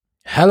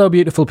Hello,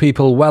 beautiful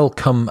people.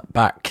 Welcome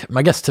back.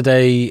 My guest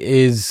today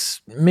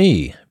is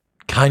me,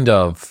 kind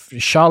of.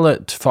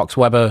 Charlotte Fox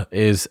Weber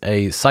is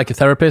a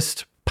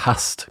psychotherapist,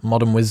 past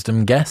Modern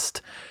Wisdom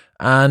guest,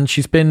 and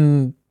she's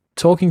been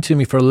talking to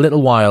me for a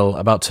little while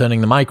about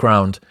turning the mic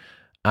round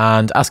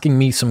and asking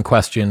me some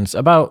questions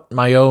about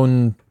my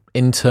own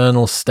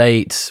internal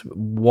state,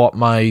 what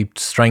my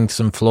strengths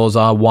and flaws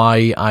are,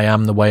 why I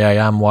am the way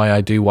I am, why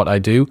I do what I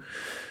do.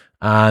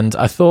 And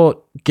I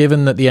thought,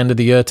 given that the end of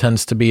the year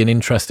tends to be an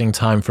interesting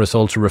time for us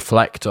all to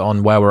reflect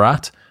on where we're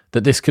at,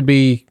 that this could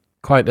be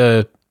quite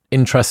a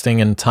interesting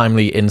and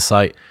timely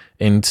insight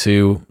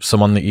into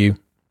someone that you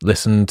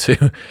listen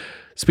to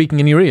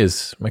speaking in your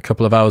ears a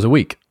couple of hours a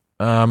week.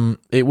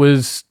 It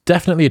was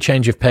definitely a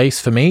change of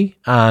pace for me,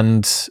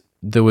 and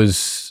there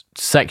was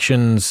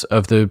sections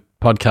of the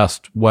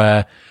podcast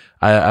where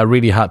I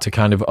really had to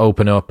kind of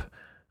open up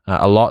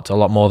a lot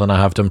more than I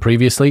have done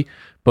previously,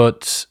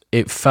 but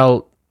it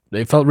felt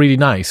really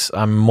nice.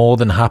 I'm more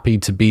than happy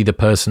to be the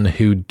person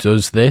who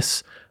does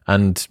this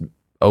and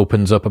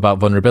opens up about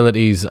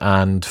vulnerabilities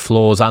and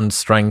flaws and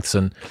strengths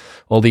and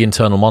all the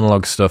internal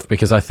monologue stuff,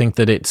 because I think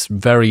that it's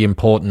very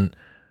important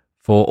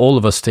for all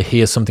of us to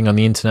hear something on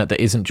the internet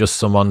that isn't just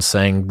someone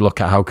saying, look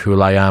at how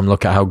cool I am,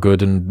 look at how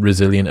good and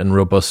resilient and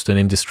robust and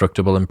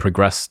indestructible and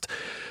progressed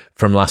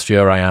from last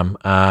year I am.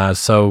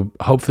 So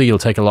hopefully you'll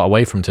take a lot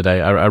away from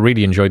today. I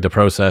really enjoyed the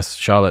process.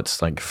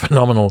 Charlotte's like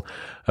phenomenal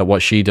at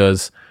what she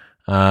does.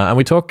 And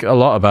we talk a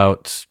lot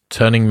about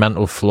turning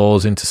mental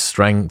flaws into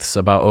strengths,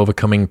 about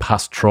overcoming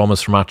past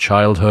traumas from our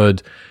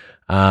childhood.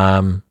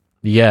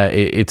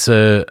 It's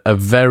a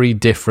very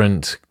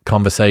different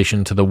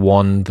conversation to the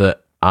one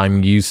that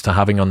I'm used to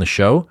having on the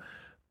show,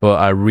 but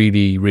I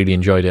really, really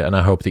enjoyed it, and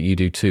I hope that you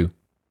do too.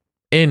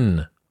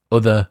 In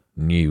other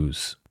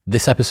news,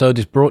 this episode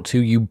is brought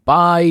to you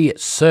by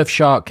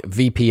Surfshark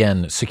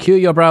VPN. Secure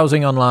your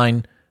browsing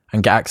online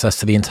and get access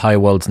to the entire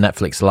world's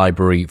Netflix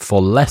library for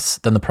less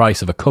than the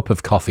price of a cup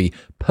of coffee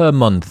per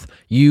month.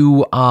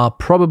 You are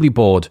probably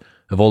bored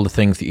of all the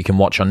things that you can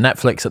watch on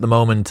Netflix at the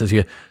moment as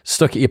you're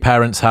stuck at your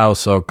parents'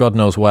 house or God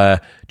knows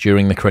where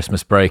during the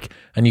Christmas break,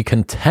 and you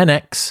can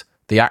 10x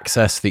the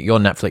access that your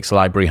Netflix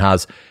library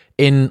has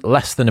in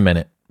less than a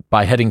minute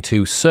by heading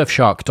to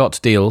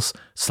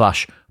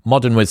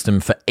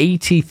surfshark.deals/modernwisdom for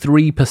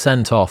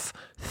 83% off,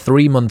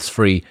 3 months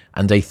free,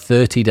 and a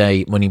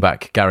 30-day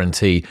money-back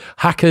guarantee.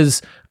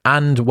 Hackers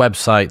and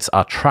websites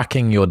are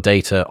tracking your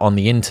data on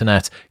the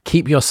internet.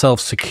 Keep yourself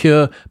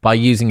secure by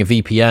using a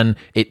VPN.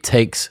 It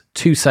takes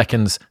 2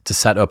 seconds to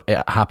set up.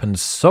 It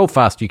happens so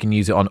fast you can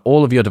use it on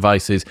all of your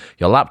devices,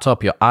 your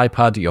laptop, your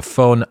iPad, your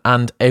phone,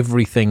 and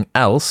everything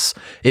else.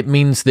 It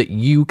means that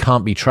you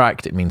can't be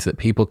tracked. It means that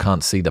people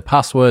can't see the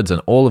passwords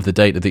and all of the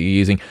data that you're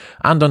using.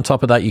 And on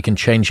top of that, you can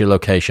change your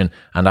location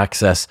and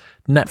access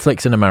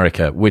Netflix in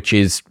America, which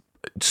is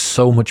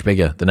so much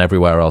bigger than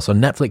everywhere else, or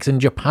Netflix in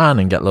Japan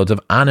and get loads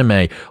of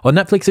anime, or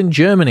Netflix in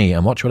Germany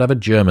and watch whatever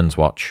Germans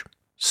watch.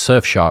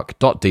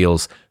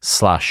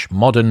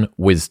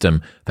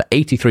 Surfshark.deals/modernwisdom for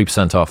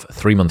 83% off,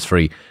 3 months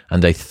free,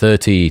 and a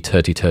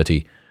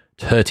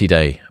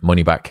 30-day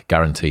money-back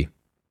guarantee.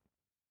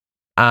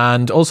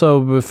 And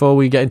also, before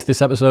we get into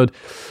this episode,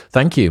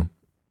 thank you.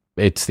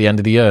 It's the end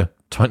of the year.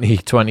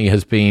 2020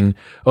 has been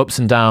ups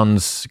and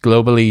downs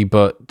globally,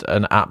 but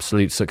an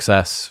absolute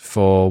success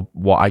for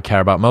what I care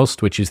about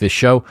most, which is this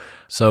show.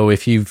 So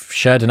if you've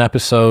shared an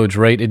episode,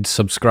 rated,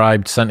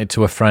 subscribed, sent it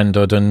to a friend,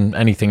 or done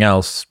anything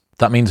else,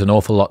 that means an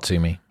awful lot to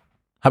me.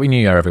 Happy New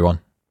Year,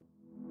 everyone.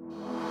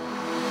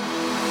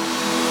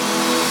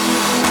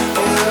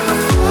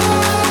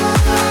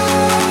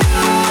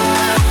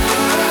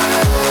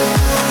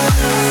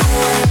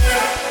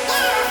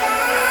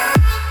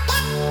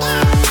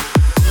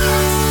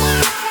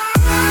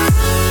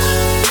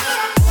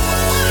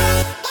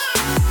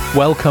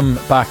 Welcome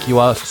back. You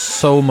are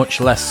so much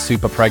less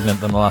super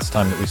pregnant than the last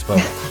time that we spoke.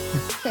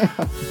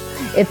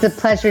 It's a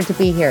pleasure to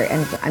be here,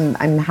 and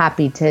I'm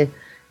happy to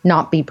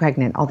not be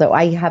pregnant, although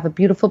I have a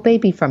beautiful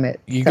baby from it.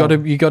 You got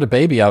a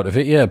baby out of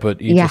it, yeah,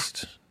 but you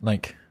just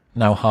like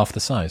now half the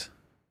size.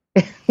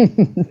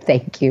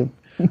 Thank you.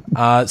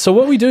 So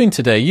what are we doing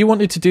today? You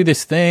wanted to do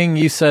this thing.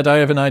 You said, I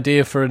have an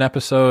idea for an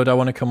episode. I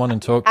want to come on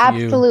and talk to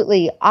you.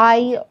 Absolutely.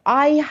 I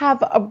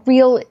have a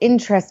real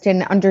interest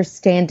in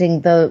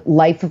understanding the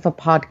life of a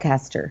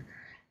podcaster.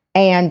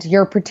 And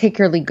you're a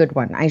particularly good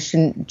one. I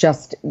shouldn't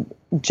just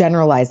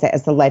generalize it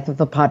as the life of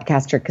a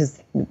podcaster,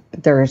 because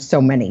there are so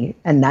many,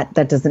 and that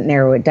doesn't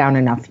narrow it down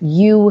enough.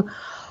 You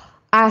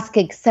ask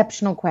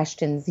exceptional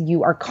questions.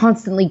 You are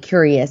constantly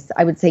curious.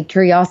 I would say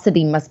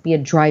curiosity must be a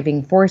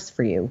driving force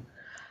for you.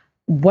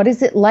 What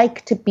is it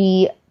like to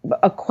be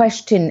a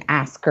question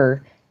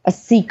asker, a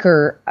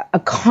seeker, a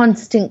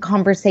constant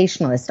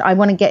conversationalist? I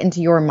want to get into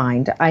your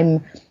mind.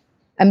 I'm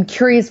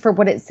curious for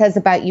what it says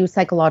about you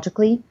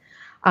psychologically.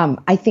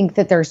 I think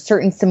that there are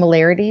certain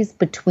similarities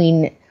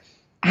between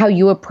how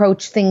you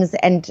approach things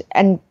and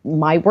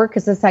my work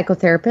as a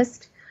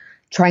psychotherapist,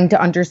 trying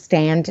to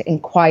understand,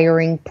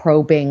 inquiring,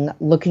 probing,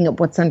 looking at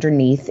what's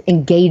underneath,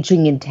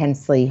 engaging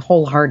intensely,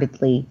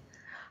 wholeheartedly.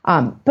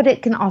 But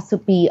it can also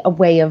be a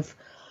way of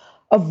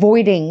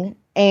avoiding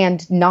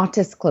and not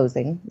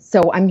disclosing.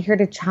 So I'm here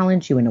to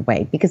challenge you in a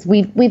way, because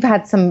we've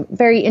had some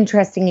very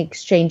interesting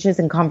exchanges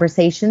and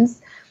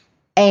conversations,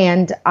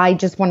 and I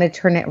just want to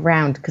turn it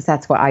around because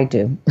that's what I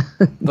do.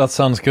 That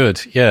sounds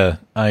good. Yeah,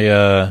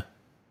 I'm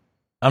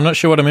not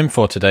sure what I'm in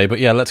for today, but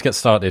yeah, let's get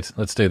started.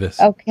 Let's do this.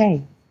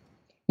 Okay.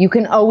 You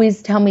can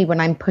always tell me when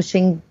I'm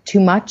pushing too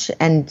much,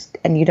 and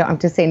you don't have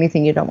to say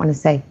anything you don't want to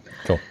say.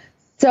 Cool.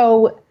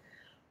 So,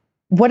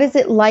 what is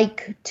it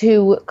like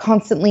to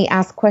constantly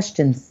ask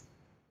questions?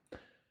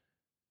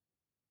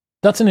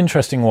 That's an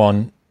interesting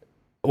one.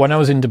 When I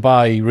was in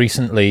Dubai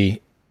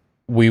recently,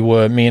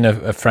 me and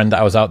a friend that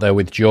I was out there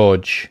with,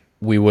 George,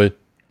 we were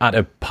at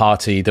a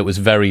party that was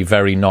very,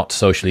 very not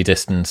socially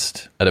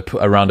distanced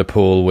around a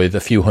pool with a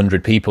few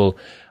hundred people.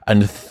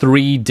 And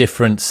 3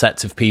 different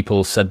sets of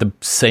people said the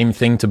same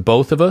thing to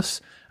both of us.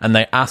 And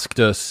they asked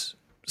us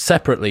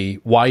separately,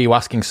 why are you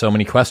asking so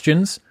many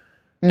questions?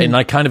 In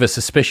like kind of a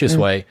suspicious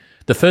way.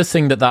 The first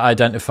thing that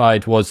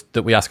identified was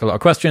that we ask a lot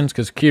of questions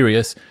because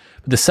curious.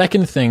 But the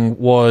second thing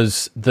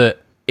was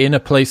that in a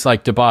place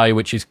like Dubai,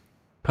 which is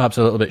perhaps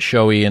a little bit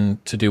showy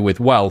and to do with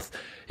wealth,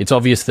 it's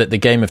obvious that the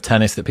game of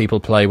tennis that people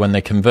play when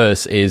they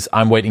converse is,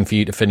 I'm waiting for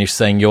you to finish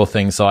saying your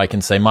thing so I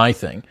can say my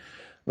thing.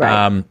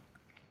 Right.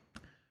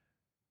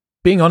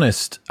 Being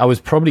honest, I was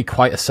probably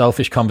quite a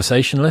selfish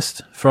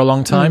conversationalist for a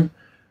long time.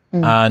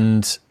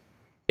 And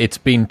it's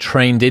been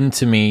trained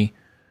into me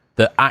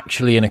that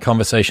actually in a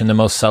conversation, the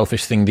most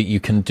selfish thing that you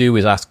can do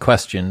is ask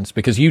questions,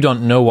 because you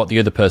don't know what the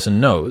other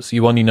person knows.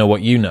 You only know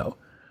what you know.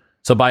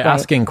 So by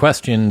asking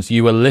questions,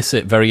 you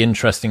elicit very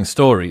interesting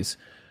stories.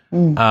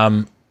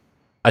 I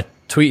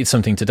tweeted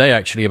something today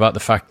actually about the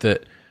fact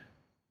that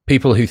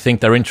people who think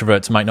they're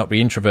introverts might not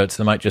be introverts.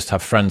 They might just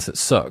have friends that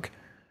suck.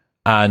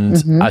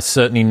 And I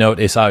certainly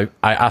notice I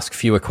ask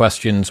fewer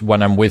questions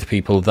when I'm with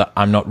people that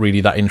I'm not really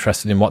that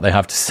interested in what they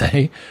have to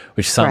say,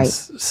 which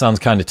sounds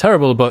kind of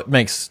terrible, but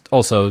makes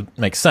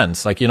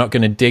sense. Like, you're not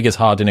going to dig as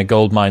hard in a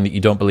gold mine that you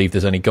don't believe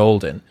there's any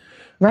gold in.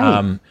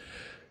 Right.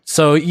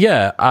 So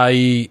yeah,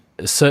 I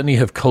certainly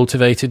have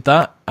cultivated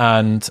that.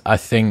 And I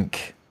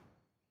think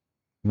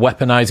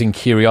weaponizing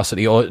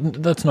curiosity, or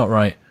that's not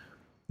right,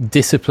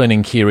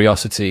 disciplining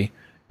curiosity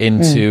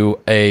into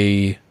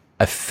a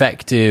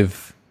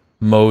effective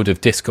mode of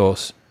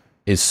discourse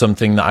is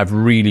something that I've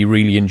really,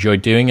 really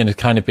enjoyed doing, and has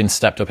kind of been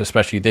stepped up,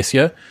 especially this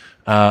year.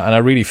 And I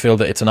really feel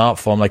that it's an art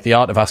form, like the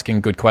art of asking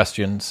good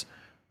questions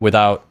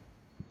without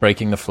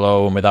breaking the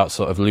flow and without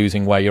sort of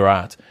losing where you're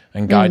at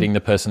and guiding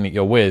the person that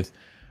you're with,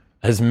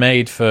 has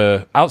made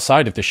for,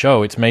 outside of the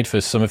show, it's made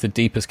for some of the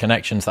deepest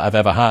connections that I've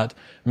ever had.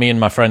 Me and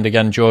my friend,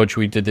 again, George,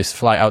 we did this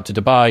flight out to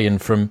Dubai, and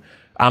from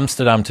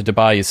Amsterdam to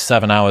Dubai is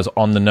 7 hours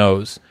on the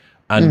nose.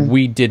 And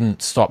we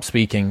didn't stop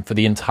speaking for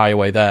the entire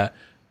way there.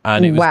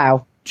 And it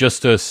was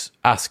just us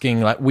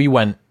asking, like, we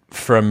went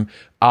from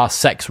are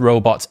sex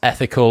robots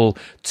ethical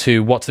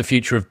to what's the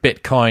future of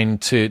Bitcoin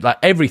to like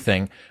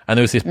everything. And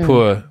there was this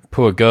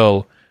poor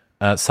girl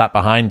sat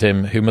behind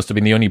him who must have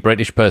been the only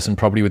British person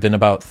probably within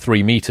about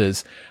 3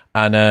 meters.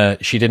 And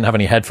she didn't have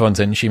any headphones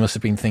in. She must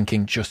have been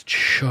thinking, just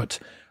shut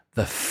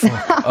the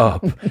fuck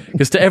up.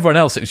 Because to everyone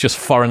else, it was just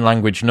foreign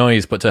language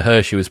noise. But to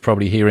her, she was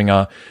probably hearing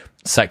our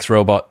sex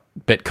robot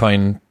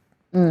Bitcoin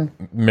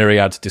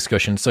myriad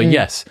discussion. So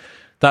yes,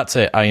 that's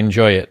it. I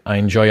enjoy it. I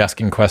enjoy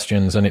asking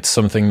questions, and it's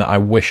something that I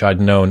wish I'd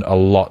known a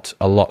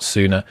lot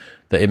sooner,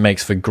 that it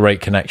makes for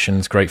great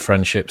connections, great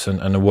friendships,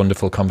 and a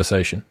wonderful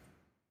conversation.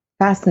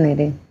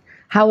 Fascinating.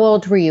 How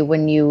old were you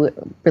when you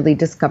really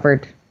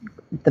discovered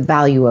the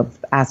value of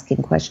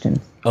asking questions?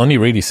 Only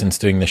really since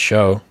doing this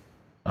show.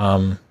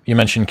 You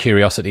mentioned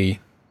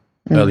curiosity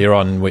earlier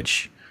on,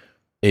 which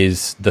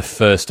is the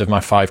first of my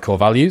 5 core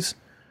values.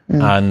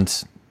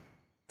 And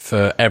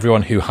for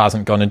everyone who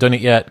hasn't gone and done it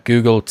yet,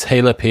 Google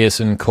Taylor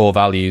Pearson core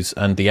values,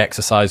 and the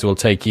exercise will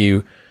take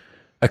you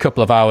a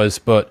couple of hours,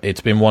 but it's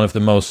been one of the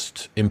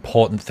most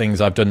important things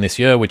I've done this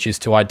year, which is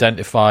to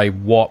identify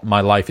what my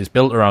life is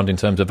built around in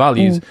terms of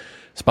values.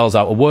 Spells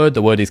out a word.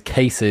 The word is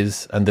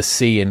cases, and the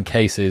C in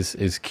cases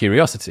is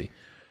curiosity.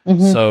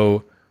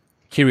 So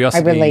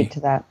curiosity. I relate to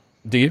that.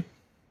 Do you?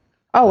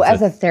 Oh,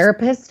 as a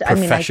therapist?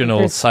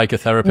 Professional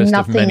psychotherapist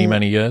of many,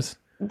 many years.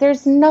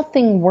 There's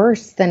nothing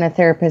worse than a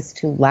therapist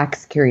who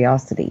lacks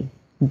curiosity.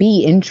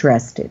 Be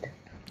interested.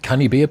 Can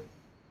you be a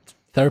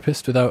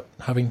therapist without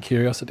having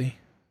curiosity?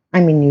 I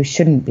mean, you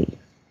shouldn't be.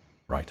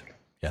 Right.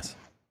 Yes.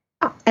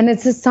 And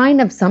it's a sign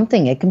of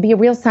something. It can be a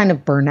real sign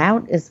of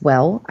burnout as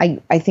well.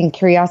 I think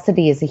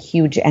curiosity is a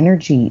huge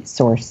energy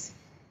source.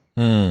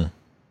 Yeah,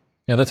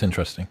 that's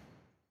interesting.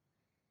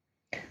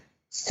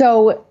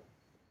 So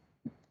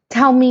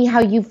tell me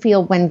how you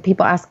feel when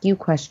people ask you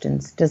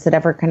questions. Does it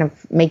ever kind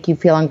of make you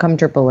feel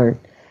uncomfortable or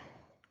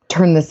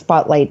turn the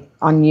spotlight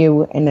on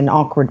you in an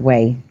awkward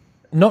way?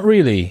 Not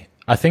really.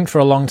 I think for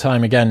a long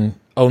time, again,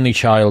 only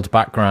child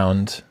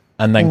background,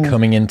 and then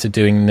coming into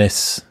doing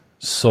this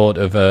sort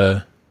of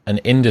an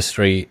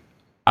industry,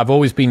 I've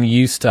always been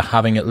used to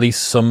having at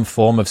least some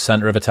form of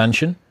center of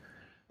attention.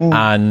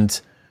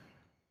 And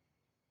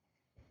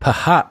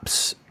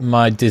perhaps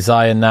my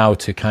desire now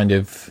to kind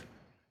of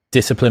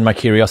discipline my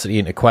curiosity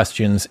into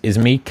questions is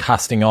me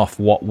casting off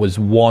what was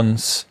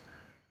once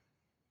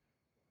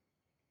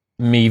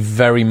me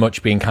very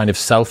much being kind of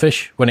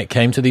selfish when it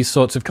came to these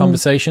sorts of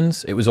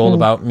conversations. It was all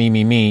about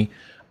me.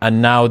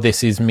 And now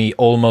this is me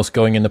almost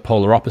going in the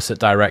polar opposite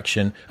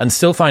direction and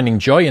still finding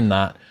joy in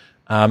that.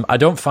 I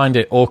don't find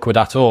it awkward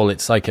at all.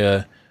 It's like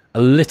a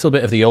little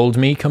bit of the old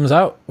me comes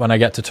out when I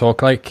get to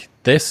talk like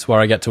this, where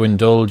I get to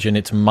indulge and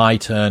it's my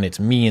turn. It's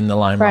me in the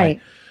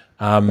limelight.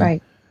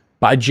 Right.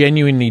 But I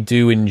genuinely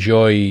do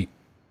enjoy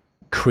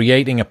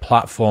creating a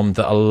platform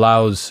that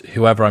allows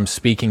whoever I'm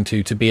speaking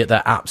to be at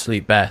their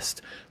absolute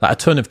best. Like a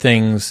ton of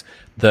things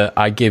that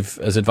I give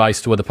as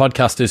advice to other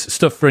podcasters,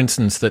 stuff, for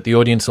instance, that the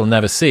audience will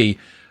never see,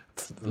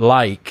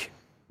 like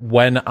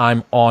when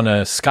I'm on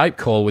a Skype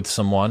call with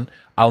someone,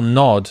 I'll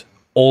nod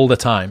all the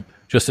time.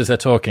 Just as they're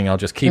talking, I'll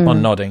just keep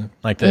on nodding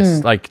like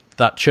this, like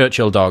that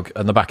Churchill dog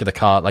on the back of the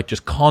car, like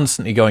just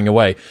constantly going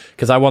away,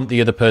 because I want the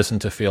other person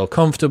to feel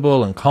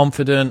comfortable and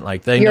confident.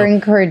 Like you're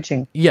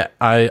encouraging. Yeah,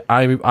 I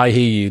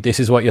hear you. This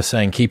is what you're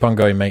saying. Keep on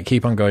going, mate.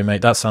 Keep on going,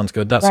 mate. That sounds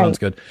good. That sounds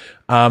good.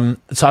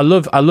 So I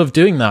love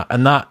doing that,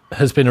 and that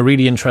has been a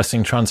really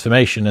interesting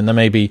transformation. And there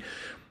may be,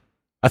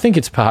 I think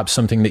it's perhaps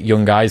something that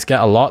young guys get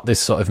a lot.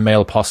 This sort of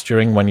male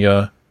posturing when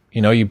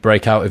you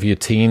break out of your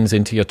teens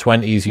into your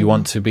 20s, you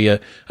want to be an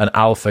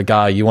alpha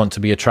guy, you want to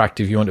be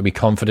attractive, you want to be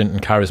confident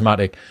and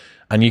charismatic.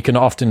 And you can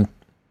often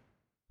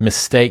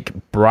mistake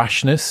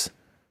brashness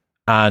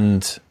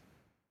and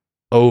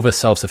over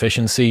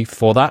self-sufficiency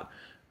for that.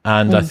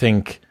 And I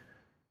think,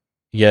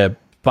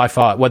 by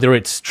far, whether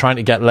it's trying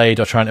to get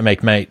laid or trying to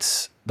make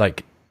mates,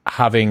 like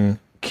having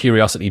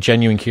curiosity,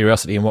 genuine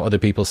curiosity in what other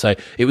people say.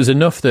 It was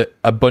enough that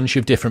a bunch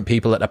of different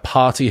people at a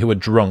party who were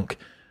drunk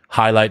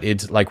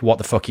highlighted, like, what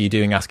the fuck are you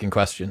doing asking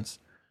questions?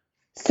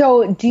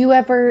 So do you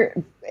ever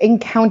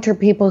encounter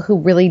people who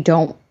really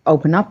don't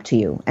open up to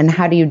you? And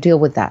how do you deal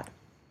with that?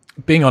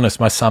 Being honest,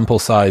 my sample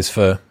size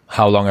for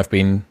how long I've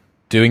been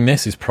doing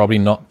this is probably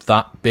not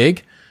that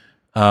big.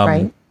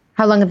 Right.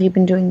 How long have you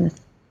been doing this?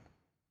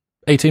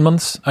 18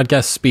 months, I'd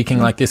guess, speaking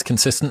like this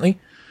consistently.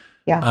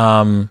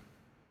 Yeah.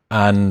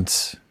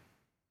 And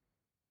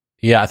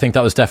yeah, I think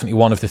that was definitely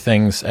one of the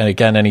things. And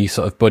again, any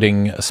sort of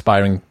budding,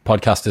 aspiring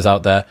podcasters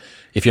out there,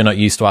 if you're not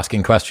used to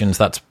asking questions,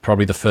 that's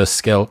probably the first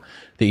skill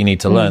that you need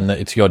to learn, that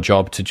it's your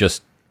job to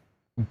just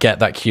get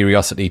that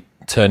curiosity,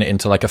 turn it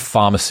into like a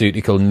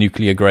pharmaceutical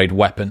nuclear grade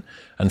weapon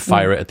and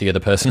fire it at the other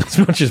person as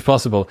much as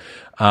possible.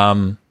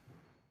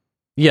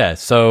 Yeah,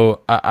 so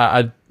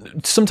I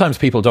sometimes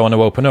people don't want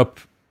to open up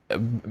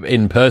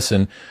in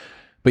person,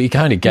 but you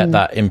kind of get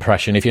that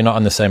impression. If you're not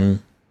on the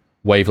same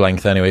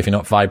wavelength anyway, if you're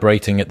not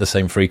vibrating at the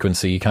same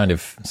frequency, you kind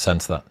of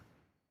sense that.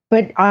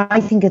 But I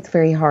think it's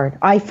very hard.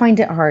 I find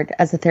it hard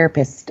as a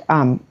therapist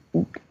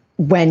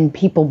when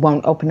people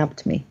won't open up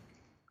to me.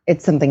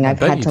 It's something I've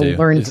had to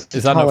learn to tolerate.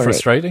 Is that not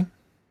frustrating?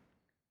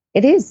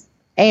 It is.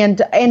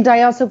 And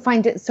I also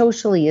find it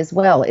socially as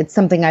well. It's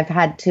something I've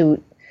had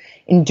to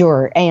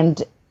endure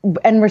and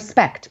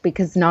respect,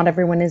 because not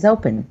everyone is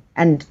open,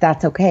 and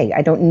that's okay.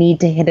 I don't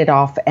need to hit it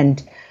off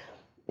and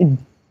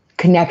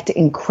connect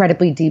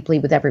incredibly deeply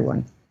with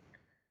everyone.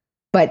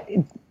 But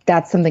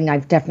that's something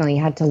I've definitely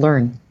had to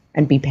learn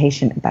and be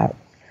patient about.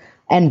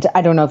 And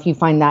I don't know if you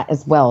find that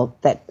as well,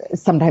 that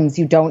sometimes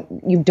you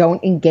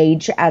don't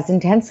engage as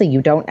intensely.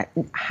 You don't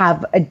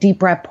have a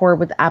deep rapport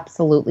with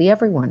absolutely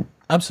everyone.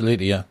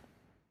 Absolutely, yeah.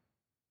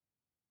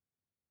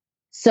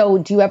 So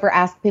do you ever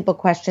ask people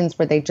questions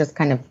where they just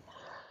kind of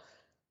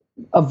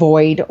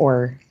avoid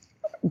or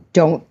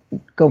don't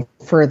go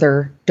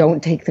further,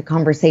 don't take the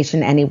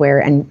conversation anywhere,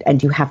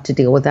 and you have to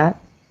deal with that?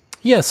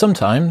 Yeah,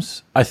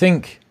 sometimes. I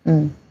think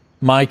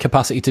my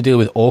capacity to deal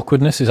with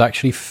awkwardness is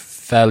actually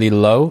fairly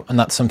low, and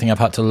that's something I've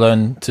had to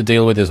learn to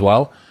deal with as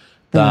well.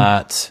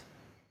 That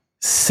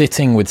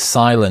sitting with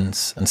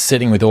silence and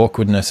sitting with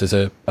awkwardness as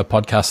a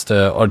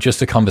podcaster or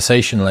just a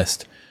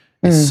conversationalist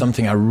is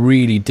something I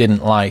really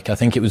didn't like. I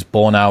think it was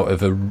born out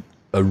of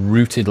a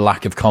rooted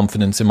lack of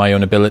confidence in my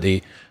own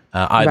ability,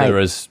 either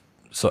as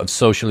sort of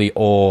socially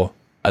or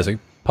as a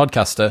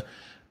podcaster.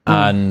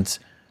 And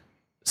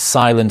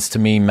silence to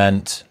me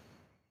meant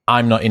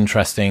I'm not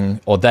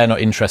interesting, or they're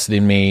not interested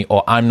in me,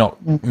 or I'm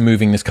not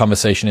moving this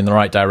conversation in the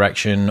right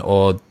direction,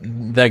 or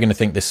they're going to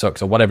think this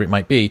sucks, or whatever it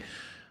might be.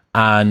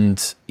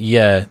 And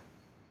yeah,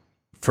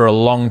 for a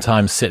long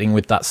time, sitting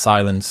with that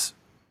silence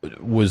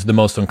was the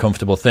most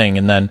uncomfortable thing.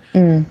 And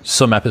then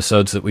some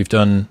episodes that we've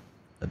done,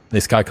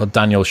 this guy called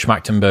Daniel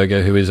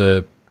Schmachtenberger, who is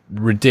a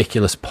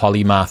ridiculous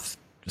polymath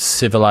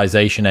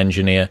civilization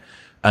engineer,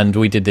 and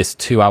we did this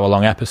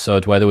 2-hour-long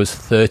episode where there was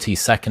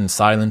 30-second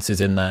silences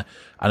in there,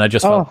 and I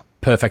just felt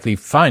perfectly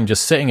fine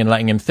just sitting and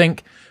letting him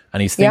think,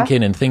 and he's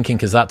thinking and thinking,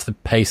 because that's the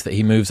pace that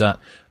he moves at.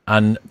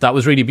 And that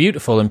was really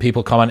beautiful, and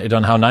people commented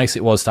on how nice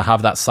it was to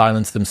have that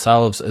silence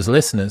themselves as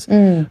listeners.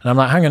 And I'm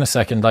like, hang on a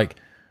second, like,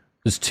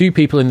 there's two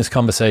people in this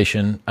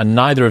conversation and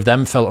neither of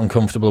them felt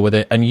uncomfortable with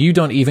it, and you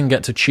don't even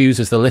get to choose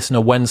as the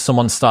listener when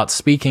someone starts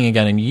speaking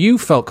again and you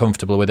felt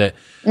comfortable with it.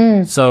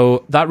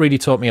 So that really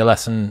taught me a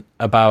lesson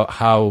about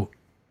how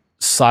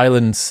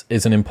silence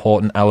is an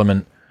important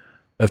element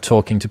of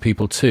talking to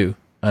people too,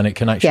 and it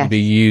can actually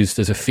be used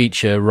as a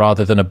feature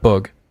rather than a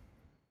bug.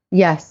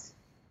 Yes,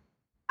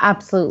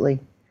 absolutely.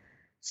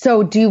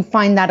 So do you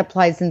find that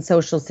applies in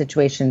social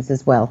situations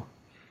as well?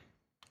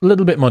 A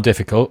little bit more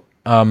difficult.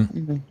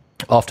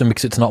 Often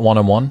because it's not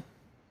one-on-one,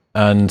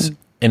 and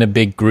in a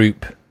big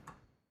group,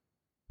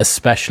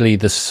 especially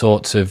the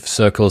sorts of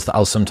circles that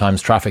I'll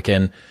sometimes traffic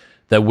in,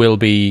 there will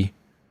be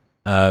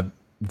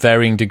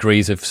varying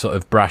degrees of sort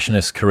of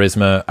brashness,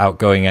 charisma,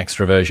 outgoing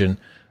extroversion,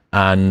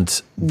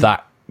 and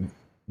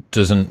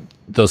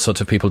those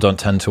sorts of people don't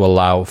tend to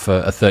allow for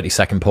a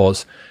 30-second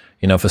pause,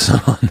 for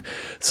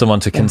someone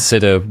to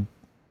consider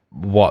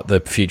what the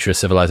future of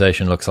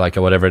civilization looks like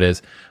or whatever it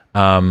is.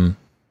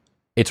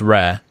 It's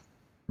rarer,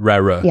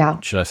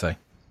 should I say.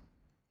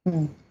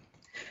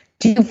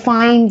 Do you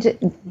find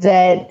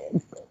that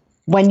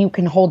when you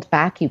can hold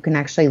back, you can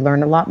actually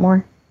learn a lot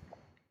more?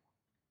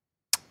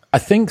 I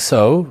think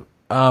so.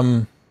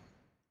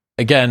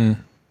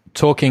 Again,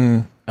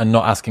 talking and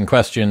not asking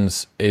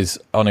questions is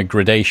on a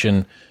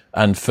gradation,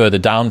 and further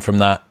down from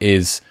that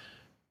is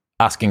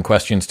asking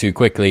questions too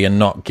quickly and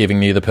not giving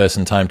the other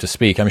person time to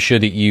speak. I'm sure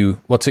that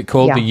what's it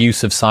called? The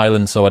use of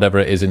silence or whatever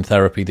it is in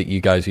therapy that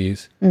you guys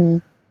use.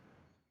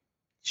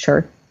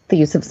 Sure. The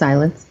use of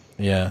silence.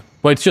 Yeah.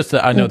 Well, it's just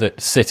that I know that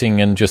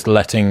sitting and just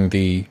letting what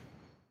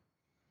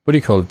do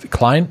you call it?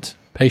 Client?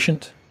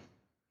 Patient?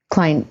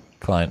 Client.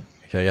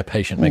 Okay, yeah,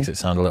 patient makes it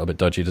sound a little bit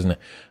dodgy, doesn't it?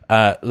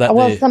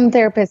 Some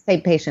therapists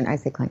say patient, I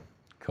say client.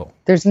 Cool.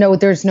 There's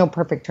no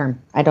perfect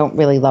term. I don't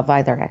really love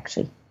either,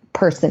 actually.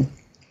 Person.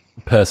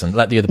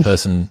 Let the other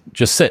person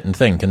just sit and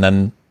think, and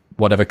then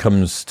whatever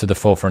comes to the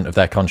forefront of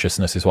their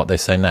consciousness is what they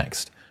say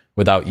next,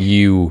 without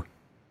you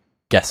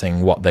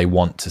guessing what they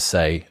want to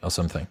say or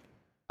something.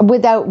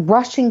 Without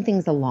rushing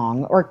things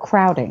along or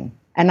crowding.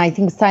 And I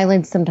think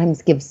silence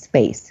sometimes gives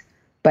space,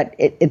 but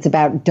it's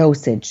about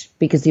dosage,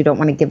 because you don't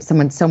want to give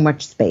someone so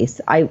much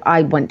space.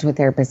 I went to a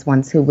therapist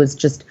once who was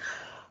just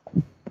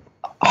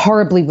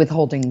horribly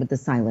withholding with the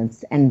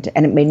silence, and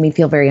it made me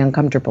feel very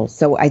uncomfortable.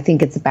 So I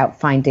think it's about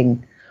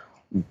finding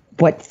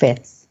what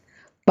fits,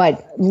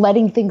 but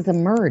letting things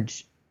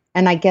emerge.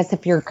 And I guess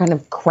if you're kind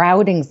of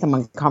crowding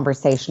someone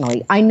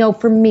conversationally, I know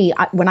for me,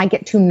 when I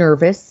get too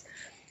nervous,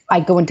 I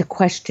go into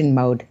question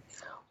mode,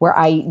 where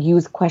I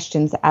use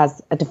questions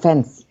as a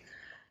defense.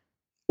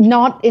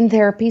 Not in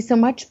therapy so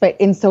much, but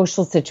in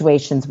social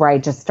situations where I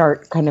just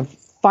start kind of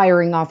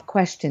firing off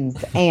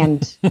questions,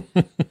 and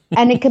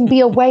it can be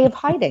a way of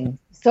hiding.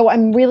 So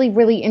I'm really,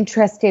 really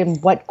interested in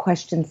what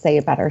questions say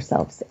about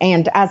ourselves.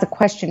 And as a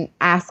question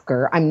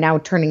asker, I'm now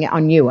turning it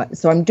on you.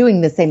 So I'm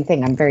doing the same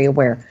thing. I'm very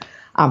aware,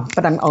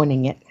 but I'm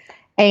owning it.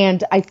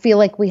 And I feel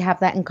like we have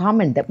that in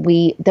common, that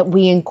we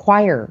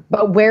inquire.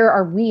 But where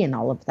are we in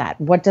all of that?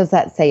 What does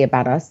that say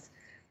about us?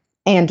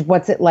 And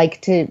what's it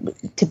like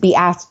to be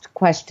asked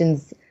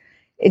questions?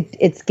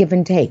 It's give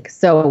and take.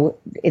 So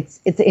it's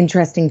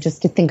interesting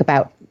just to think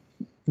about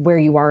where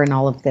you are in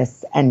all of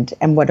this and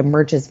what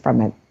emerges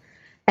from it.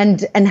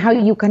 And how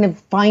you kind of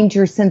find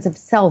your sense of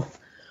self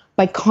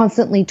by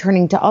constantly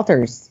turning to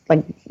others.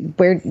 Like,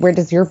 where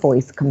does your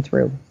voice come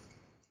through?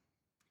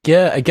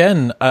 Yeah,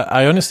 again,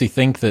 I honestly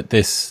think that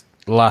this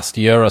last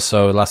year or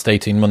so, last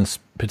 18 months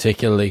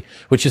particularly,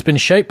 which has been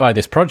shaped by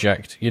this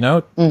project,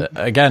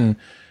 again,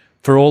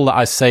 for all that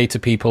I say to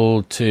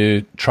people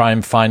to try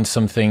and find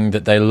something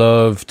that they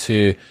love,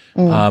 to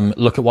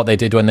look at what they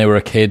did when they were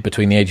a kid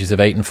between the ages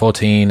of 8 and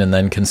 14, and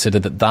then consider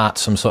that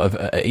some sort of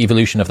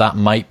evolution of that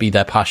might be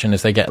their passion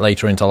as they get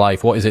later into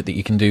life. What is it that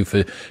you can do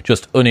for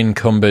just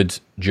unencumbered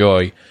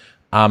joy?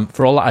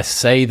 For all that I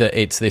say that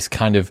it's this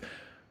kind of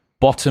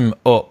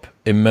bottom-up,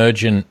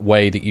 emergent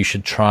way that you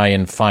should try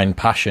and find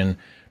passion,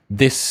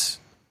 this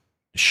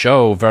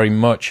show very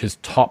much has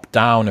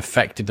top-down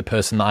affected the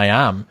person that I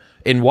am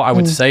in what I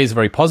would say is a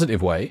very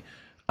positive way.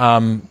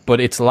 But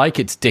it's like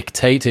it's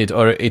dictated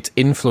or it's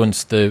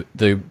influenced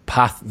the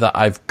path that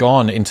I've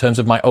gone in terms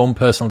of my own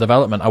personal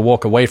development. I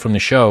walk away from the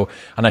show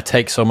and I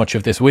take so much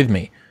of this with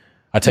me.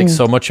 I take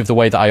so much of the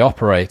way that I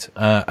operate.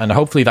 And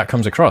hopefully that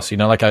comes across,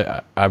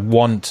 I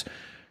want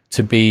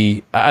to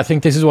be, I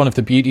think this is one of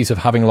the beauties of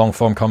having long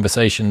form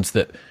conversations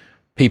that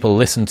people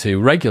listen to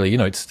regularly.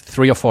 It's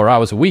 3 or 4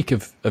 hours a week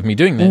of me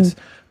doing this,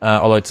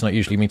 although it's not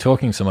usually me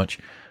talking so much.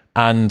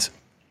 And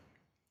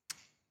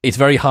it's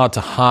very hard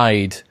to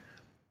hide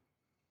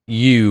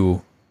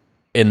you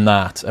in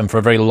that. And for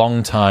a very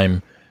long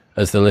time,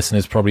 as the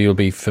listeners probably will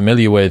be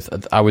familiar with,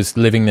 I was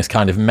living this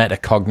kind of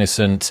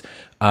metacognizant,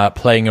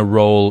 playing a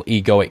role,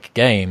 egoic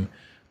game.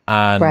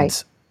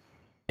 And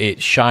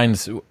it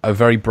shines a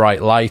very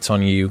bright light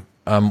on you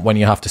when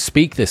you have to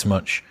speak this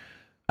much.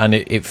 And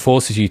it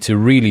forces you to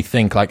really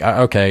think like,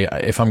 okay,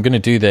 if I'm going to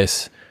do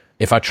this,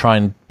 if I try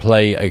and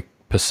play a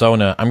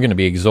persona, I'm going to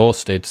be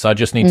exhausted. So I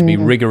just need to be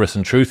rigorous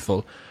and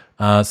truthful.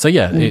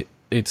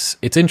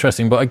 it's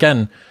interesting. But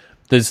again,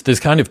 there's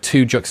kind of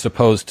two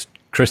juxtaposed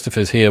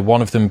Christophers here.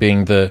 One of them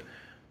being the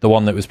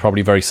one that was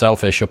probably very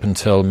selfish up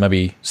until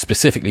maybe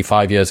specifically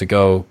 5 years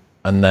ago,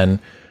 and then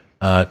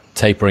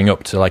tapering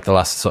up to like the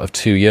last sort of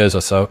 2 years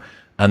or so.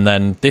 And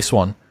then this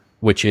one,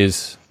 which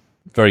is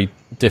very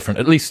different,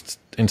 at least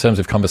in terms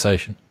of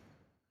conversation.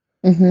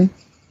 Mm-hmm.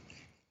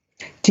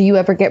 Do you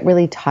ever get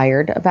really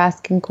tired of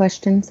asking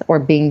questions or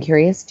being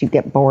curious? Do you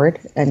get bored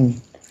and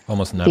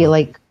almost never feel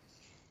like,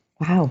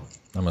 wow?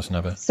 Almost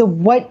never. So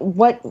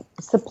what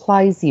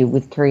supplies you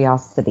with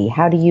curiosity?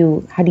 How do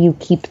you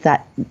keep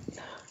that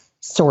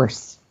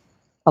source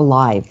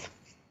alive?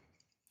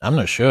 I'm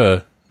not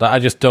sure.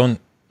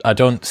 I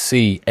don't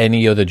see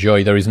any other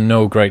joy. There is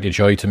no greater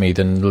joy to me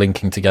than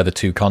linking together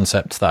two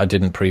concepts that I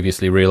didn't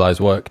previously realize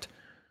worked.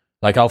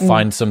 Like I'll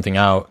find something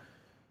out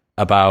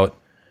about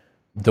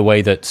the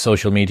way that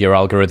social media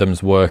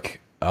algorithms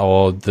work,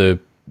 or the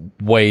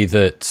way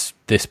that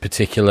this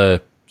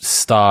particular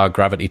star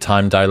gravity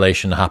time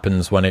dilation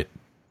happens when it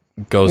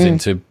goes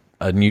into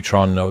a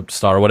neutron or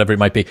star or whatever it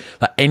might be.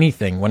 Like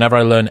anything, whenever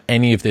I learn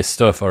any of this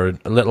stuff, or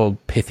a little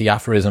pithy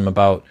aphorism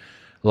about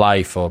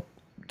life or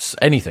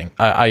anything,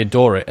 I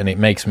adore it, and it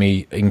makes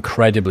me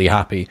incredibly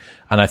happy.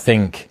 And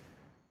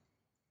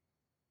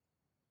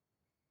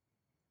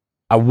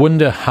I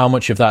wonder how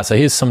much of that. So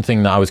here's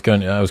something that I was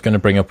going to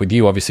bring up with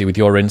you, obviously, with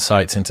your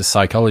insights into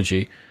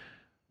psychology,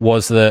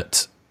 was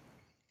that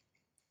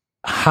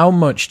how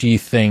much do you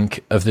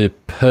think of the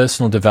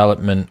personal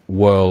development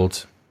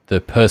world, the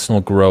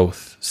personal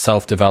growth,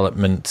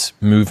 self-development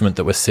movement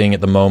that we're seeing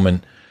at the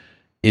moment,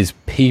 is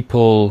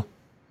people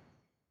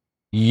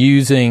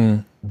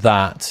using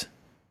that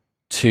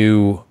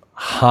to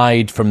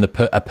hide from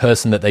a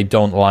person that they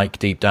don't like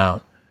deep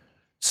down?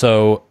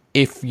 So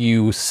if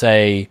you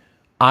say,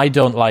 I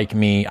don't like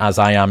me as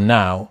I am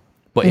now,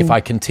 but if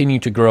I continue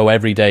to grow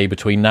every day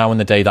between now and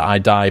the day that I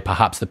die,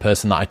 perhaps the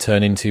person that I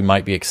turn into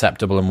might be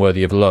acceptable and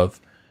worthy of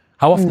love.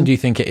 How often do you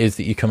think it is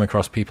that you come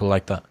across people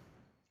like that?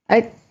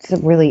 It's a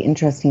really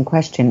interesting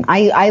question.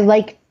 I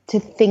like to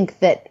think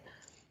that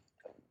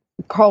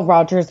Carl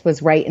Rogers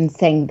was right in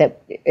saying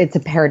that it's a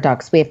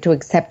paradox. We have to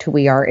accept who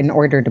we are in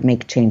order to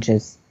make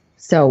changes.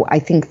 So I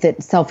think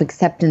that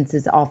self-acceptance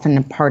is often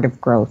a part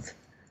of growth.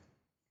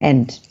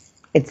 And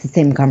it's the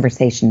same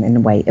conversation in a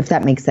way, if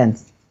that makes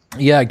sense.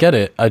 Yeah, I get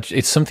it.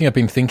 It's something I've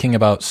been thinking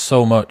about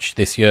so much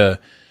this year,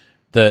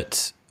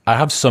 that I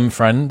have some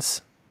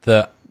friends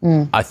that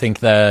I think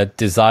their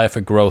desire for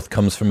growth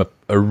comes from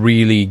a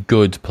really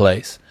good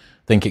place.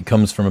 I think it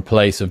comes from a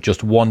place of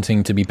just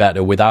wanting to be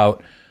better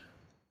without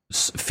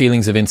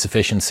feelings of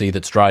insufficiency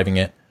that's driving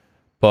it.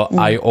 But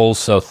I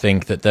also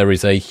think that there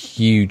is a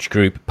huge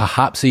group,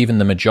 perhaps even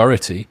the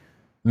majority,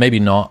 maybe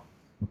not,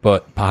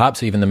 but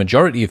perhaps even the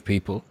majority of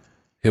people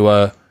who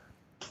are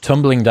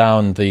tumbling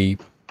down the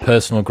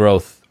personal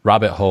growth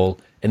rabbit hole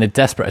in a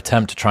desperate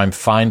attempt to try and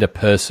find a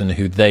person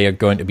who they are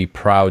going to be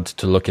proud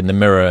to look in the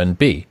mirror and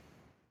be.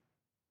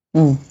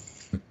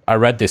 I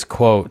read this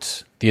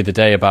quote the other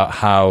day about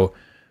how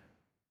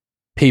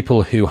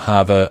people who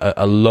have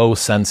a low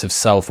sense of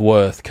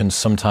self-worth can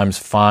sometimes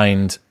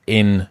find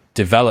in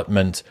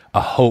development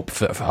a hope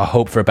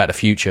for a better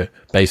future,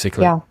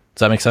 basically. Yeah. Does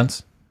that make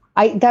sense?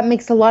 That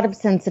makes a lot of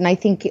sense, and I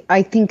think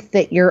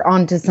that you're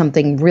onto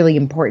something really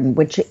important,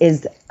 which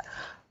is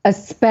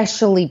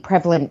especially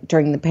prevalent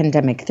during the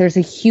pandemic. There's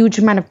a huge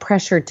amount of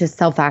pressure to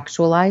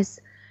self-actualize,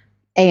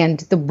 and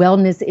the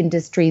wellness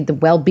industry, the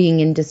well-being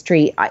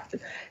industry,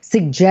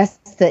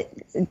 suggests that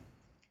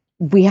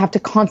we have to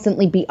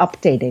constantly be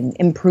updating,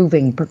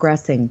 improving,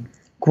 progressing,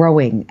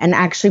 growing. And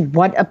actually,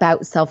 what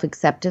about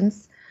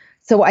self-acceptance?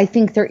 So I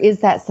think there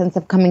is that sense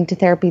of coming to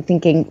therapy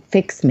thinking,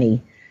 fix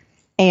me.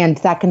 And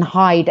that can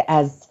hide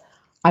as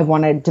I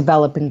want to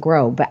develop and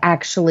grow. But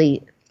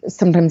actually,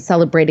 sometimes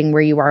celebrating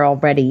where you are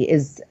already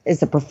is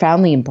a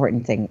profoundly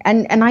important thing.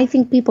 And I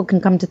think people can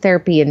come to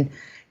therapy and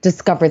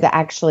discover that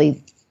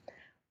actually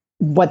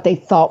what they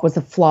thought was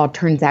a flaw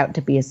turns out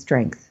to be a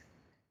strength.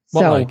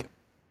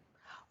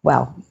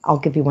 Well, I'll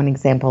give you one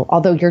example.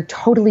 Although you're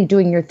totally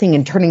doing your thing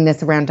and turning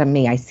this around on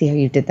me. I see how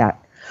you did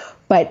that.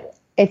 But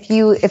if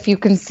you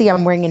can see,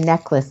 I'm wearing a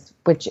necklace,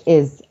 which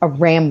is a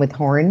ram with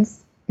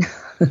horns.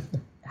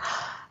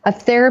 A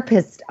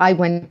therapist I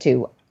went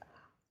to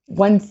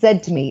once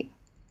said to me,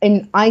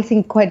 in I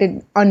think quite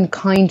an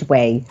unkind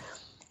way,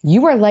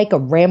 "You are like a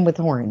ram with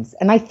horns."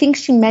 And I think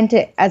she meant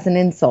it as an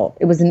insult.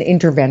 It was an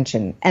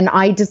intervention. And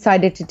I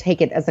decided to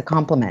take it as a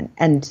compliment.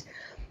 And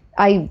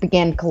I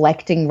began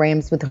collecting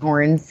rams with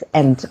horns.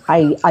 And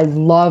I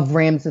love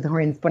rams with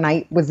horns. When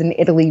I was in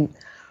Italy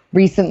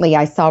recently,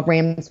 I saw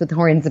rams with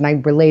horns and I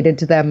related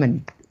to them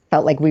and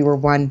felt like we were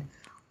one.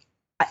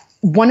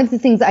 One of the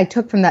things I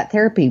took from that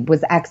therapy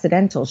was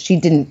accidental. She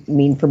didn't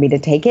mean for me to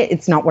take it.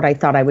 It's not what I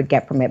thought I would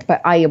get from it.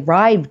 But I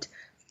arrived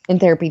in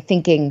therapy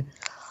thinking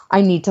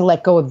I need to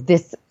let go of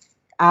this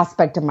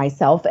aspect of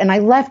myself. And I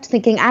left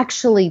thinking,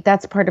 actually,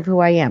 that's part of who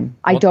I am.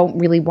 I don't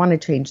really want to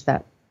change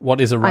that. What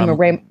is a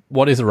ram?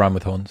 What is a ram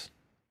with horns?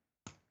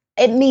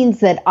 It means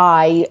that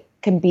I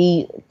can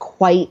be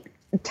quite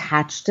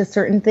attached to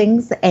certain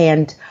things,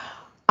 and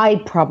I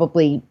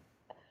probably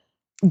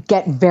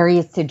get very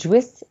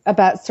assiduous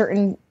about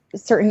certain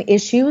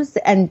issues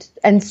and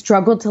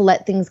struggle to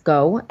let things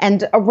go.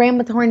 And a ram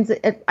with horns,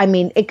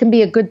 it can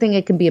be a good thing,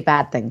 it can be a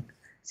bad thing.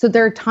 So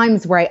there are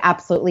times where I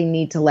absolutely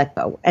need to let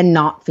go and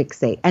not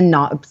fixate and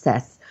not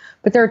obsess.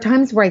 But there are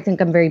times where I think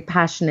I'm very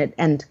passionate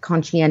and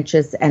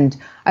conscientious, and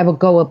I will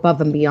go above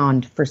and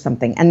beyond for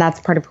something. And that's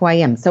part of who I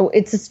am. So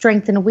it's a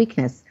strength and a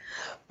weakness.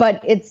 But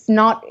it's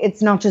not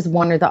just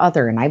one or the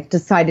other. And I've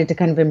decided to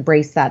kind of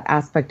embrace that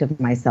aspect of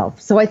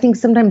myself. So I think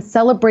sometimes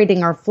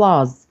celebrating our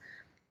flaws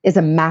is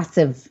a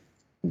massive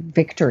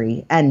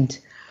victory. And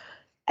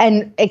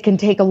it can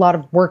take a lot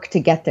of work to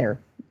get there.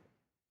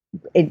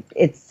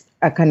 It's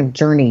a kind of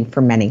journey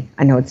for many.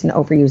 I know it's an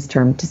overused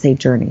term to say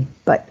journey,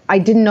 but I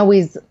didn't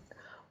always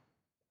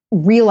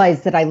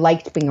realize that I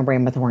liked being a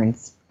ram with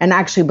horns. And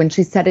actually, when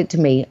she said it to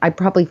me, I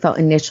probably felt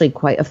initially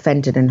quite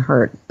offended and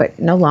hurt, but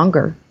no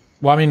longer.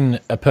 Well, I mean,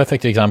 a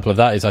perfect example of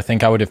that is I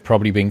think I would have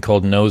probably been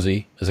called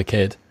nosy as a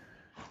kid.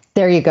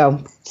 There you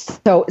go.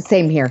 So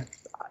same here.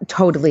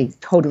 Totally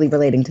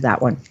relating to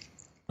that one.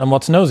 And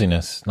what's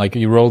nosiness? Like,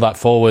 you roll that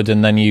forward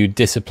and then you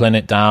discipline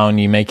it down,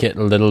 you make it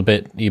a little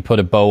bit, you put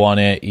a bow on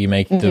it, you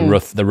make the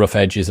rough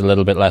edges a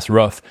little bit less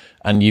rough,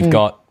 and you've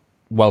got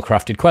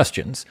well-crafted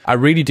questions. I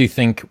really do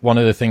think one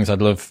of the things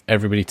I'd love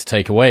everybody to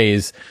take away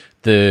is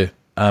the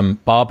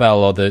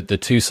barbell or the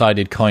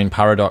two-sided coin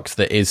paradox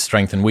that is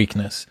strength and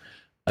weakness.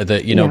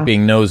 That,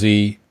 being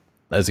nosy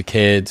as a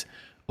kid,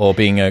 or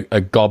being a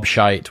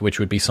gobshite, which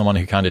would be someone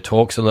who kind of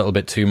talks a little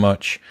bit too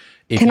much.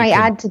 Can I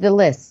add to the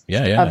list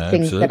of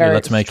things absolutely. that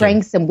are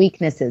strengths and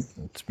weaknesses?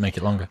 Let's make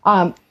it longer.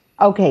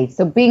 Okay,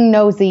 so being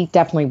nosy,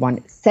 definitely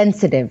one.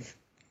 Sensitive,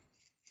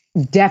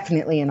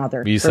 definitely another.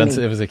 Were you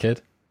sensitive as a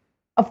kid?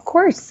 Of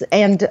course,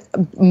 and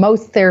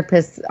most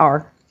therapists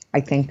are,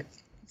 I think.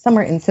 Some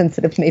are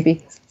insensitive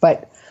maybe,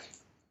 but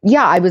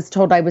yeah, I was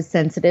told I was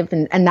sensitive,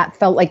 and that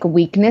felt like a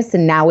weakness,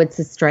 and now it's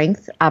a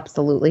strength,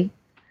 absolutely.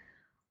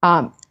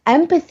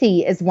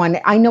 Empathy is one.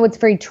 I know it's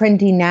very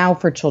trendy now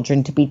for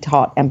children to be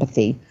taught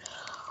empathy.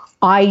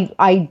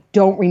 I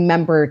don't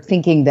remember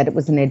thinking that it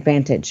was an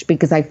advantage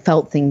because I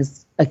felt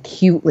things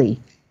acutely,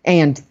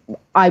 and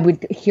I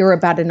would hear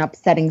about an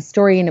upsetting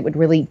story and it would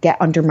really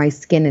get under my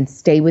skin and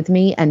stay with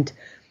me, and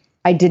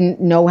I didn't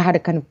know how to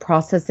kind of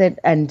process it,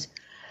 and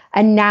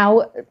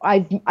now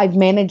I've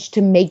managed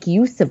to make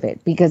use of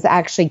it because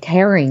actually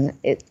caring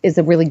is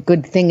a really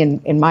good thing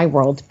in my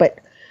world, but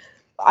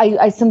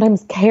I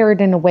sometimes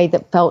cared in a way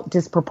that felt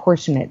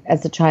disproportionate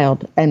as a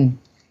child. And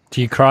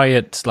do you cry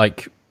at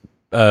like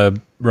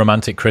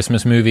romantic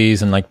Christmas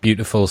movies and like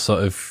beautiful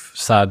sort of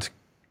sad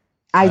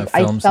I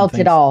felt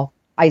it all.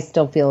 I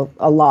still feel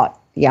a lot,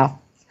 yeah.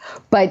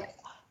 But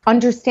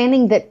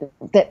understanding that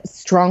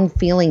strong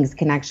feelings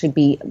can actually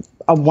be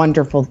a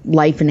wonderful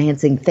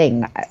life-enhancing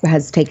thing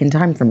has taken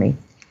time for me.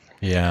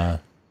 Yeah.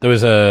 There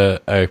was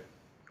a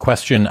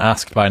question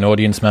asked by an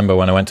audience member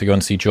when I went to go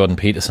and see Jordan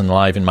Peterson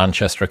live in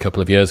Manchester a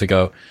couple of years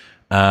ago.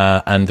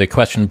 And the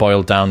question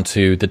boiled down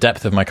to, the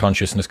depth of my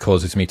consciousness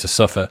causes me to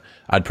suffer.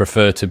 I'd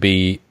prefer to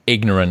be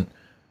ignorant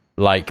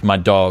like my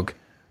dog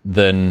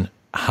than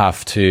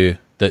have to...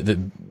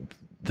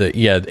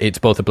 it's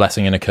both a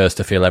blessing and a curse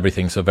to feel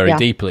everything so very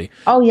deeply.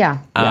 Oh, yeah.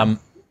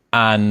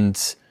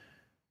 And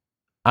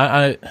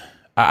I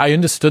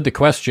understood the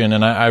question,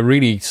 and I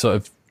really sort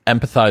of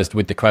empathized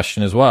with the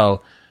question as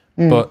well.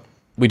 But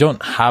we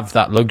don't have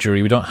that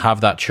luxury. We don't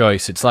have that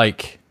choice. It's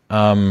like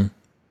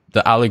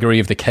the allegory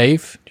of the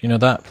cave. Do you know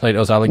that?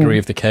 Plato's allegory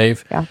of the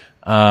cave. Yeah.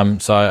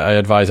 So I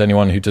advise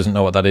anyone who doesn't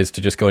know what that is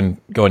to just go on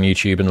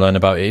YouTube and learn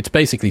about it. It's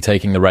basically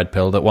taking the red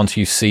pill, that once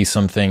you see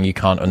something, you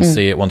can't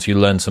unsee it. Once you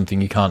learn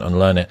something, you can't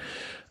unlearn it.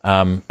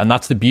 And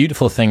that's the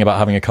beautiful thing about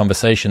having a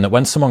conversation, that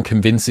when someone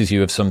convinces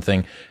you of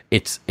something,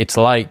 it's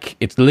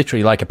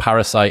literally like a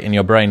parasite in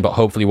your brain, but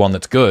hopefully one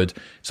that's good.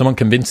 Someone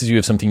convinces you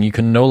of something, you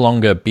can no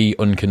longer be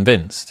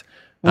unconvinced.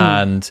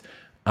 And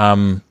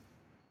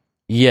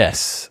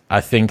yes,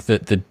 I think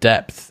that the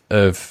depth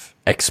of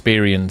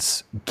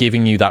experience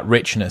giving you that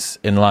richness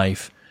in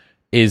life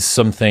is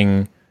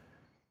something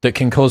that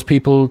can cause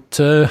people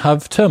to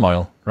have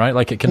turmoil, right?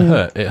 Like, it can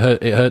hurt. It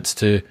hurts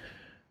to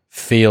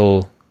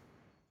feel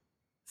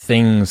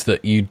things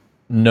that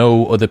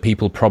other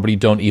people probably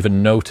don't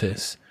even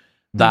notice.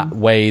 That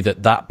way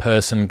that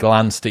person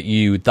glanced at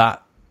you,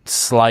 that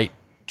slight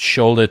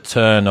shoulder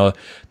turn, or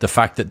the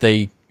fact that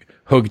they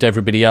hugged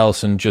everybody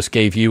else and just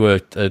gave you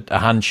a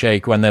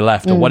handshake when they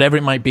left, or whatever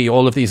it might be,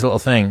 all of these little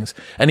things.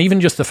 And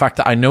even just the fact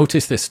that I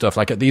noticed this stuff,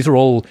 like, these are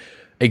all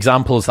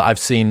examples that I've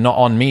seen, not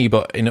on me,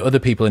 but in other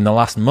people in the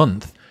last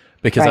month,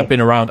 because I've been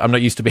around, I'm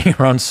not used to being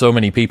around so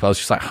many people. I was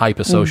just like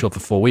hyper social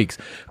for 4 weeks.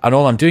 And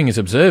all I'm doing is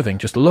observing,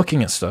 just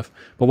looking at stuff.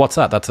 But what's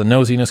that? That's the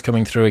nosiness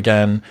coming through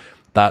again.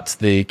 That's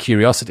the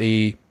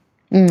curiosity.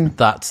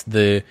 That's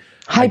the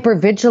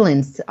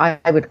hypervigilance, I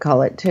would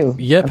call it too.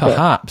 Yeah,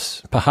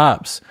 perhaps.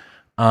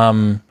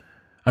 I'm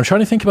trying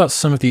to think about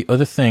some of the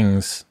other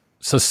things.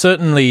 So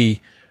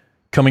certainly,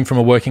 coming from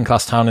a working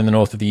class town in the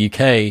north of the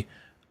UK,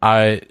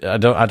 I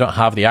don't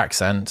have the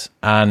accent,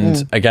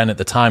 and again at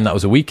the time that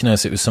was a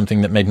weakness. It was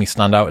something that made me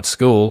stand out at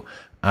school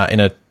in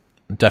a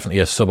definitely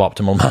a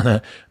suboptimal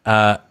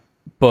manner,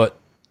 but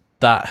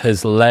that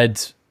has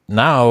led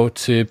now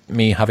to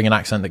me having an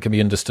accent that can be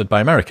understood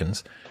by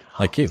Americans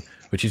like you,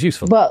 which is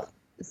useful. Well,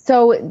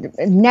 so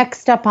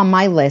next up on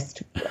my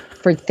list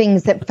for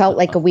things that felt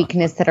like a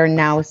weakness that are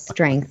now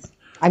strengths,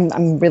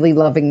 I'm really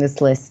loving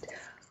this list.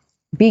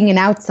 Being an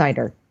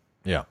outsider.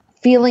 Yeah.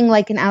 Feeling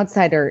like an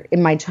outsider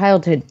in my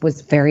childhood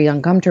was very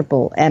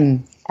uncomfortable,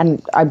 and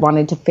I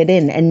wanted to fit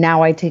in, and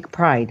now I take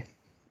pride.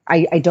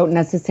 I don't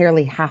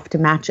necessarily have to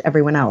match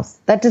everyone else.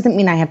 That doesn't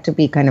mean I have to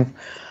be kind of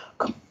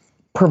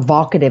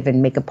provocative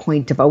and make a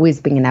point of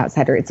always being an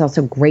outsider. It's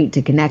also great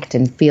to connect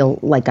and feel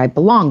like I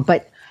belong,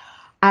 but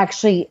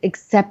actually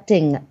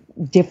accepting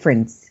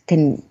difference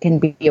can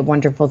be a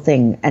wonderful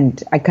thing.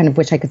 And I kind of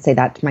wish I could say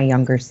that to my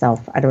younger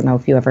self. I don't know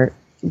if you ever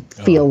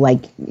feel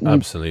like you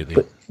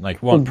absolutely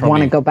like want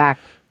to go back.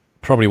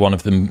 Probably one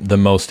of the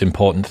most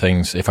important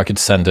things, if I could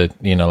send a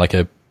like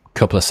a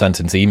couple of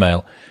sentence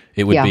email,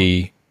 it would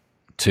be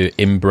to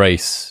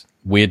embrace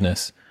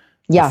weirdness.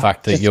 Yeah, the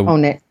fact that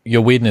own it.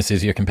 Your weirdness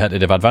is your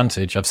competitive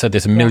advantage. I've said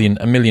this a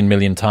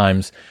million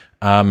times.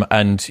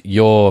 And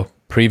your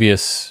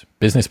previous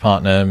business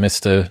partner,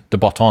 Mr. De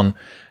Botton,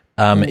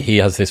 he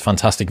has this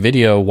fantastic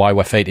video, Why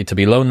We're Fated to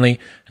Be Lonely.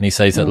 And he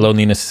says that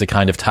loneliness is a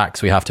kind of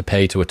tax we have to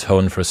pay to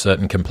atone for a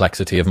certain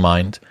complexity of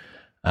mind.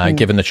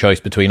 Given the choice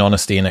between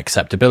honesty and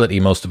acceptability,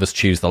 most of us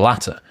choose the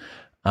latter.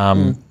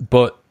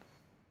 But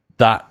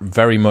that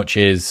very much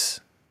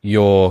is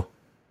your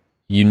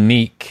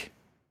unique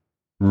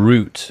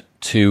route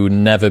to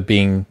never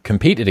being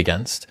competed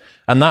against.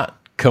 And that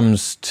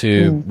comes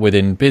to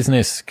within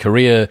business,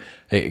 career,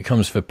 it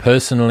comes for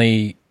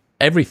personally,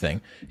 everything.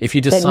 If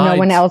you decide that no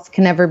one else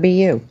can ever be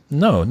you.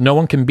 No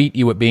one can beat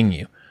you at being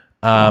you.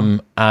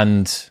 And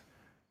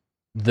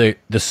the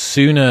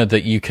sooner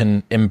that you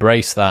can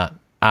embrace that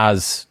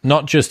as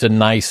not just a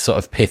nice sort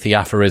of pithy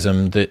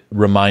aphorism that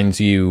reminds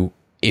you,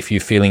 if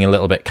you're feeling a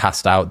little bit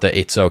cast out, that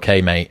it's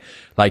okay, mate.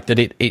 Like that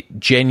it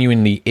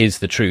genuinely is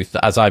the truth.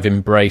 That as I've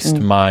embraced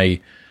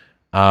my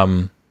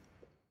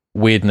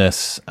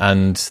weirdness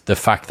and the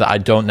fact that I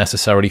don't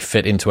necessarily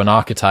fit into an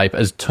archetype,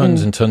 as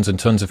tons and tons and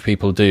tons of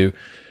people do,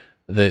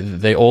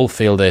 they all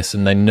feel this,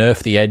 and they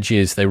nerf the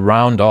edges, they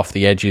round off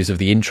the edges of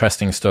the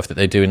interesting stuff that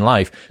they do in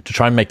life to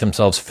try and make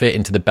themselves fit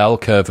into the bell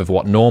curve of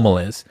what normal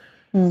is.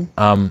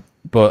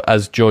 But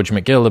as George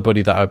McGill, the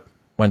buddy that I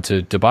went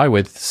to Dubai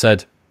with,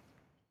 said,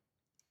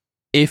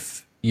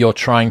 if you're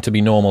trying to be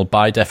normal,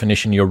 by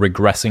definition, you're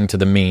regressing to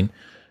the mean.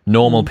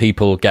 Normal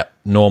people get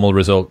normal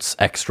results.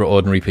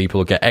 Extraordinary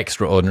people get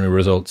extraordinary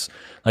results.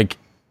 Like,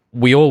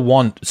 we all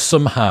want,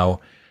 somehow,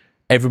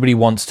 everybody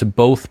wants to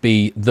both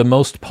be the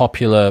most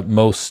popular,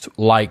 most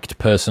liked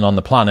person on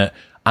the planet,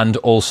 and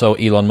also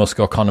Elon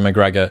Musk or Conor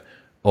McGregor,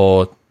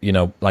 or,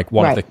 like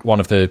one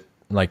of the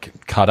like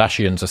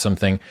Kardashians or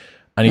something.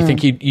 And you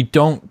think you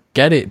don't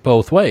get it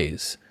both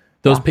ways.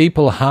 Those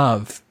people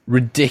have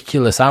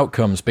ridiculous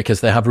outcomes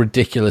because they have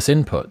ridiculous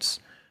inputs.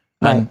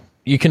 And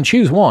you can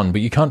choose one, but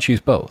you can't choose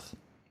both.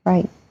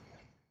 Right.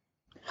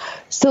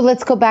 So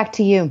let's go back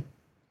to you,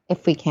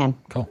 if we can.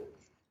 Cool.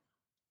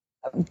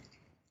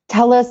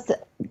 Tell us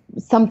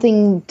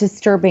something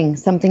disturbing,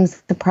 something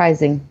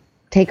surprising.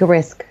 Take a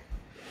risk.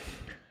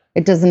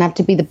 It doesn't have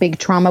to be the big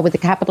trauma with a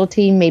capital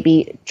T,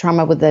 maybe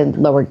trauma with a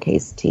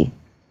lowercase t.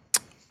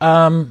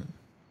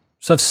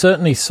 So I've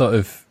certainly sort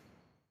of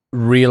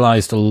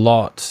realized a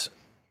lot,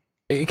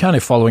 kind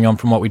of following on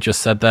from what we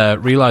just said there,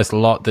 realized a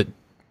lot that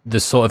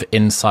the sort of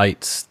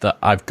insights that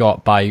I've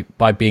got by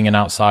being an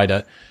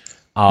outsider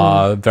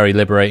are very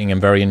liberating and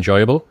very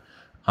enjoyable.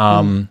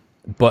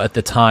 But at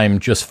the time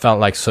just felt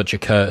like such a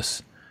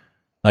curse.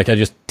 Like I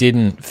just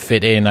didn't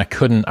fit in. I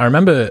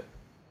remember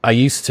I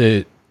used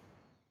to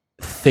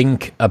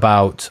think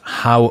about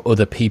how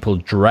other people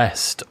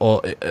dressed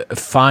or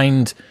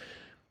find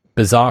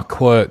bizarre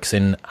quirks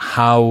in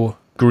how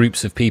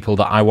groups of people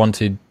that I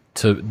wanted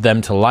them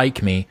to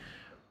like me,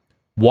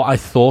 what I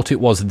thought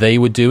it was they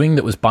were doing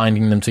that was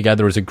binding them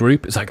together as a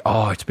group. It's like,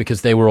 oh, it's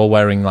because they were all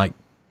wearing like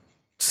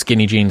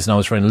skinny jeans and I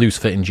was wearing loose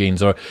fitting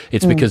jeans, or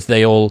it's because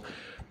they all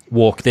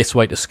walk this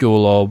way to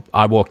school, or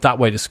I walk that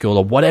way to school,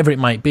 or whatever it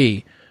might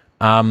be.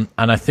 And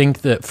I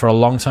think that for a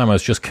long time I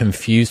was just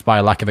confused by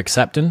a lack of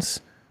acceptance,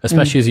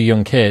 especially as a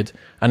young kid.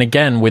 And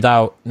again,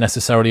 without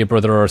necessarily a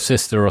brother or a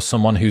sister or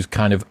someone who's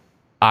kind of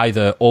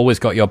either always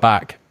got your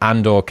back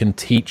and or can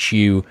teach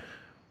you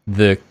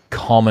the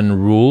common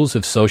rules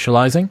of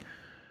socializing.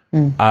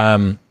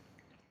 That's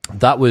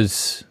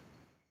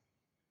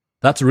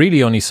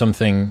really only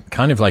something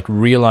kind of like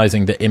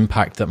realizing the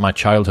impact that my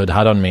childhood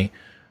had on me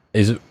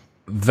is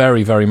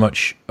very, very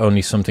much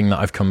only something that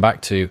I've come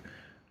back to.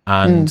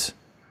 And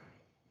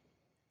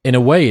in a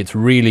way, I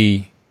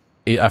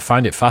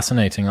find it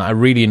fascinating. I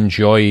really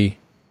enjoy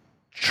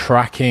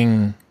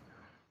tracking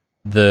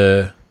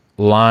the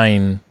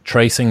line,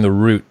 tracing the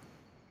route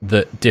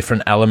that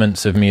different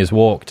elements of me has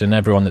walked, and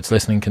everyone that's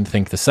listening can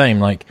think the same.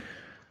 Like,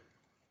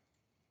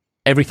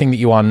 everything that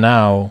you are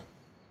now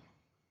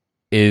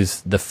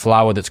is the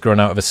flower that's grown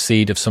out of a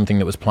seed of something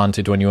that was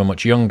planted when you were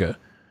much younger.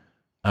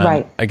 And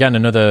right. Again,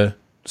 another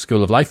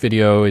School of Life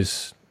video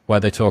is where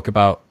they talk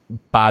about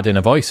bad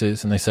inner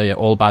voices, and they say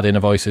all bad inner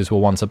voices were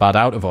once a bad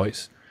outer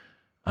voice.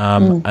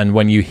 And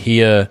when you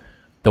hear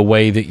the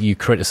way that you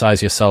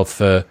criticize yourself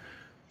for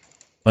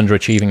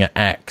underachieving at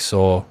X,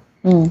 or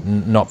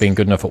not being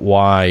good enough at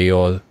Y,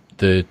 or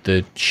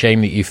the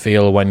shame that you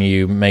feel when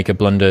you make a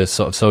blunder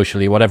sort of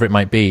socially, whatever it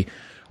might be,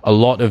 a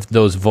lot of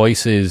those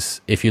voices,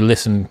 if you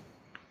listen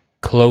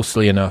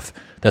closely enough,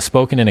 they're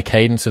spoken in a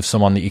cadence of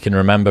someone that you can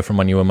remember from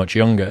when you were much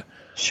younger.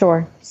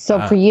 Sure.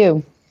 So for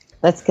you,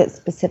 let's get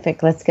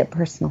specific. Let's get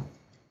personal.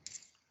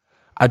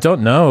 I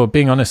don't know,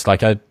 being honest,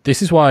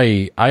 this is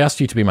why I asked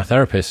you to be my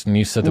therapist, and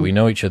you said that we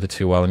know each other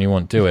too well and you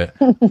won't do it.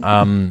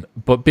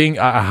 But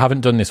I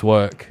haven't done this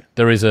work.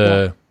 There is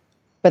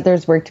but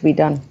there's work to be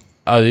done.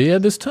 Oh yeah,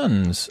 there's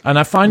tons. And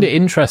I find it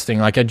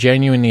interesting. I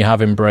genuinely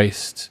have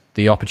embraced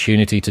the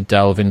opportunity to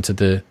delve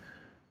into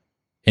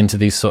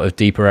these sort of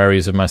deeper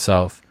areas of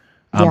myself.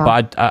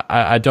 But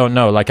I don't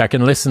know. I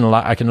can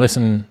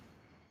listen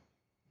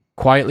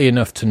quietly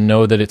enough to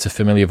know that it's a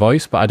familiar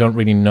voice, but I don't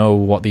really know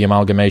what the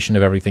amalgamation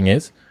of everything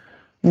is.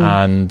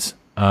 And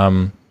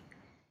but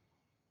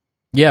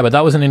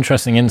that was an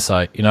interesting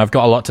insight. I've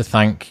got a lot to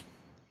thank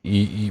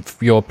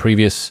your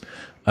previous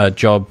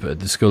job at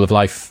the School of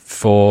Life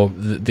for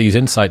these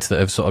insights that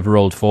have sort of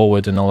rolled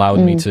forward and allowed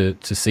me to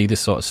see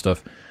this sort of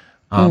stuff.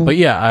 But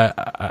yeah,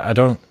 I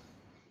don't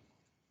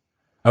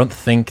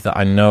think that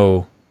I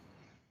know.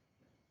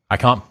 I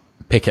can't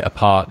pick it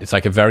apart. It's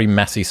like a very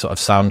messy sort of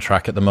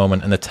soundtrack at the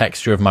moment, and the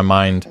texture of my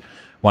mind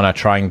when I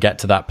try and get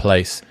to that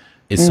place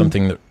is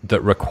something that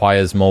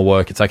requires more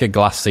work. It's like a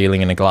glass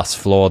ceiling and a glass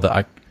floor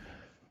that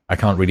I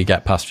can't really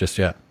get past just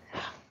yet.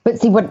 But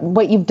see,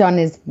 what you've done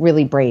is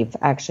really brave,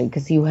 actually,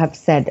 because you have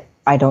said,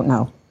 I don't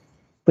know,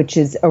 which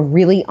is a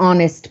really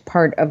honest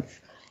part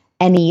of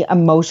any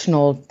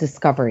emotional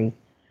discovery.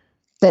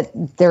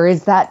 That there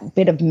is that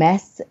bit of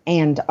mess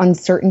and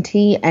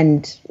uncertainty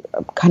and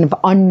kind of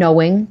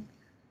unknowing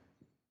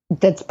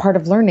that's part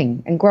of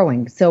learning and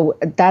growing. So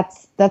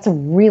that's a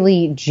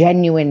really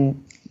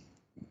genuine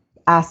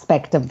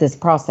aspect of this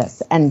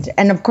process. And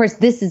of course,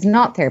 this is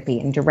not therapy,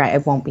 and you're right, I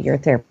won't be your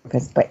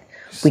therapist, but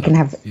we can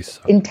have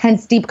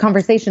intense, deep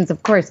conversations,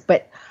 of course.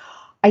 But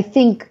I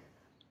think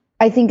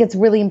it's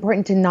really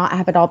important to not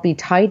have it all be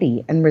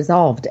tidy and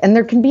resolved. And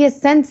there can be a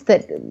sense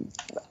that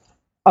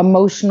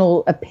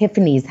emotional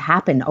epiphanies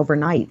happen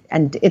overnight,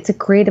 and it's a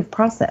creative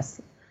process.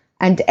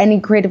 And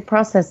any creative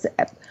process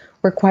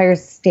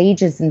requires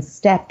stages and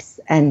steps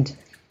and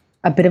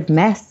a bit of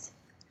mess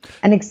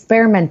and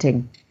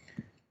experimenting.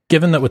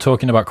 Given that we're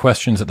talking about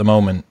questions at the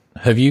moment,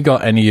 have you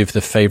got any of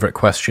the favorite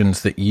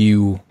questions that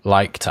you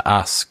like to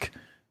ask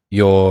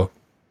your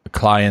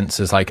clients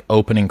as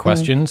opening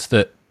questions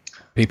that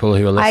people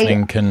who are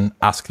listening can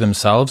ask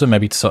themselves and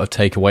maybe to sort of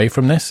take away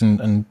from this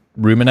and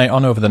ruminate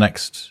on over the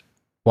next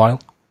while?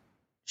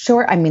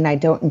 Sure. I mean, I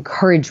don't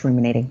encourage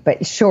ruminating,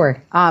 but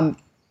sure.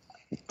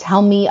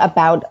 Tell me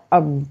about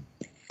a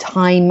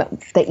time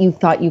that you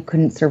thought you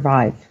couldn't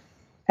survive,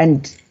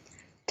 and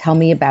tell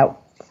me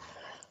about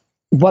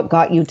what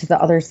got you to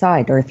the other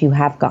side, or if you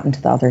have gotten to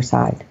the other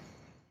side.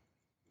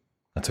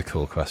 That's a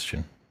cool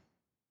question.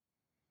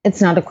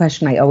 It's not a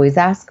question I always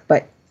ask,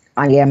 but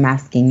I am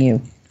asking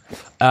you.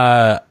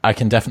 I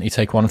can definitely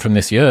take one from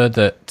this year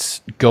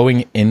that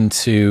going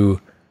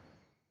into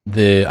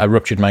I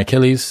ruptured my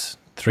Achilles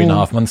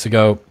 3.5 months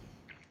ago.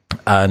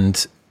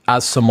 And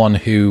as someone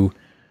who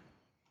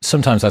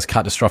sometimes has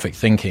catastrophic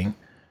thinking,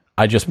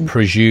 I just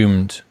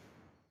presumed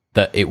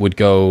that it would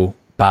go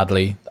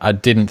badly. I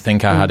didn't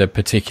think I had a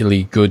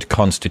particularly good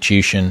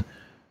constitution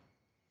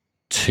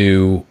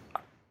to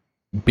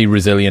be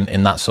resilient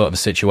in that sort of a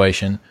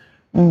situation.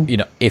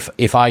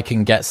 If I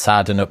can get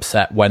sad and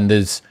upset when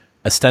there's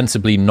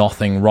ostensibly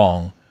nothing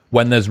wrong,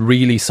 when there's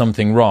really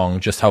something wrong,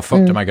 just how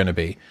fucked am I going to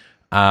be?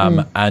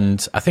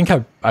 And I think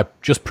I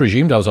just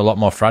presumed I was a lot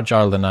more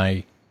fragile than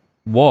I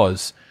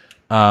was.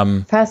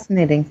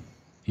 Fascinating.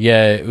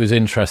 Yeah, it was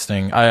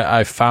interesting.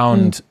 I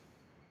found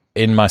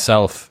in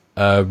myself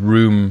a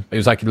room. It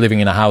was like living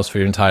in a house for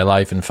your entire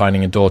life and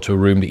finding a door to a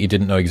room that you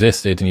didn't know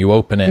existed, and you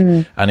open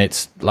it and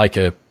it's like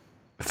a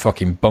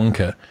fucking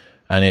bunker,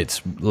 and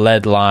it's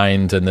lead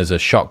lined, and there's a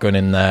shotgun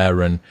in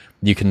there, and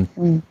you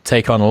can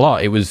take on a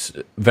lot. It was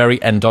very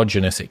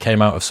endogenous. It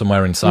came out of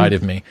somewhere inside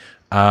of me.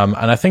 And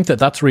I think that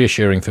that's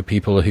reassuring for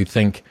people who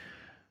think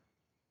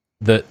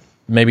that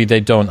maybe they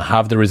don't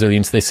have the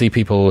resilience. They see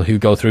people who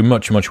go through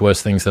much, much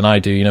worse things than I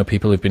do.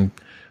 People who've been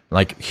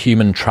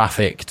human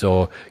trafficked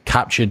or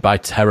captured by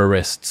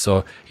terrorists,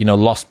 or,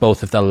 lost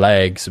both of their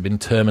legs, have been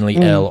terminally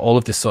ill, all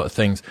of this sort of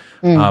things.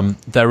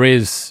 There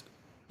is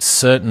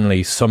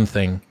certainly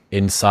something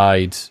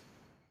inside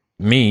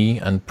me,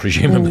 and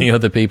presumably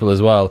other people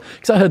as well.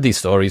 Because I heard these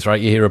stories,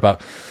 right? You hear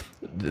about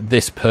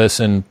this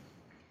person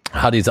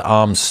had his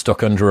arms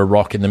stuck under a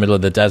rock in the middle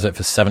of the desert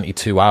for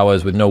 72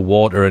 hours with no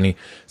water, and he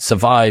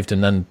survived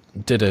and then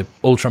did a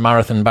ultra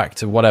marathon back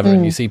to whatever.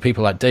 And you see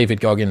people like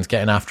David Goggins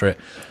getting after it,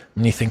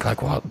 and you think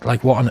like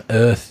what on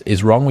earth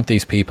is wrong with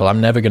these people?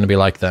 I'm never going to be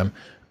like them.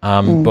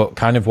 But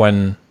kind of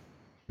when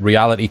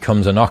reality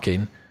comes a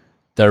knocking,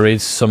 there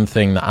is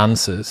something that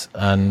answers.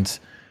 And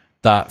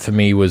that for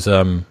me was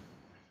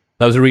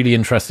that was a really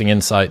interesting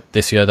insight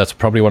this year. That's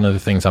probably one of the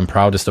things I'm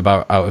proudest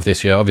about out of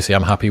this year. Obviously,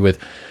 I'm happy with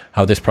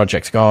how this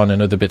project's gone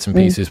and other bits and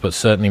pieces, but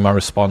certainly my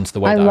response, the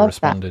way that I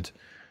responded,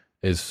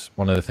 is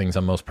one of the things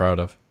I'm most proud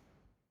of.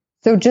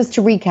 So just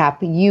to recap,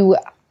 you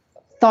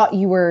thought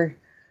you were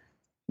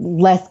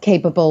less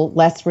capable,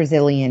 less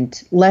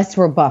resilient, less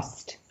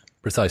robust.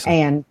 Precisely.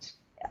 And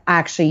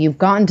actually, you've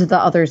gotten to the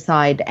other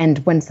side, and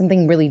when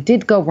something really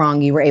did go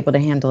wrong, you were able to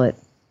handle it.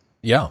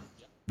 Yeah.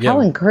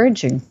 How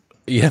encouraging.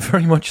 Yeah,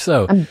 very much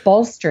so. And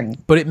bolstering.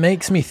 But it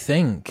makes me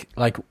think,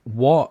 like,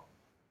 what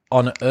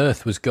on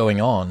earth was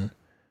going on?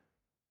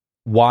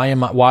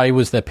 Why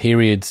was there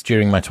periods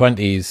during my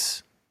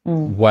 20s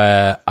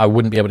where I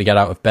wouldn't be able to get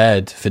out of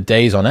bed for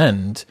days on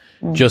end,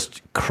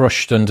 just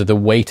crushed under the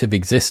weight of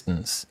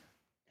existence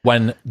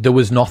when there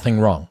was nothing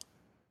wrong?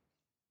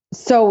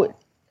 So,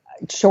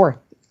 sure.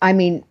 I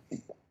mean,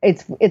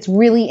 it's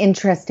really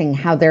interesting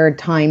how there are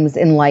times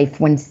in life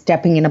when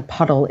stepping in a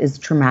puddle is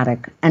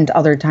traumatic, and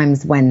other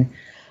times when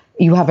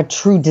you have a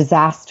true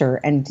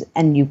disaster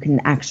and you can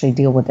actually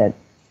deal with it.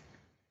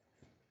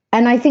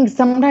 And I think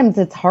sometimes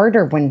it's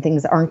harder when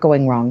things aren't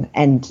going wrong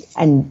and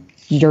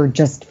you're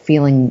just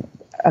feeling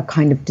a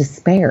kind of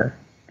despair.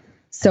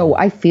 So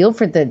I feel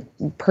for the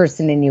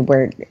person in you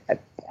where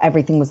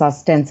everything was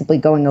ostensibly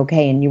going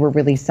okay and you were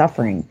really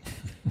suffering,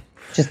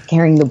 just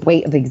carrying the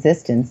weight of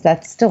existence.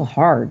 That's still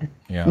hard.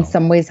 Yeah. In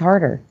some ways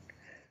harder,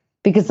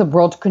 because the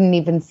world couldn't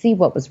even see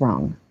what was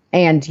wrong,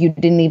 and you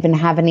didn't even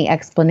have any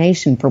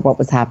explanation for what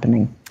was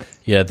happening.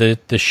 Yeah,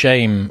 the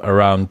shame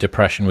around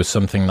depression was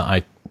something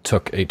that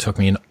it took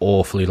me an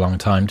awfully long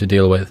time to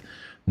deal with,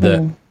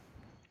 that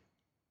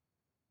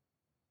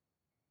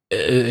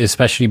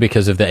especially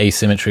because of the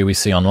asymmetry we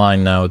see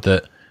online now,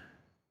 that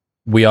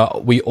we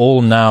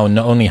all now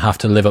not only have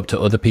to live up to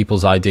other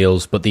people's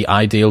ideals, but the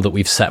ideal that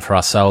we've set for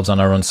ourselves on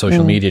our own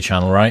social media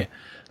channel, right?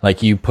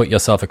 Like, you put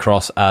yourself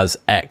across as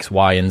X,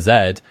 Y, and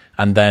Z,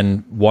 and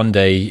then one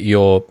day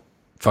you're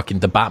fucking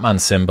the Batman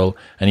symbol,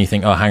 and you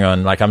think, oh, hang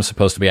on, like, I'm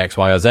supposed to be X,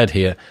 Y, or Z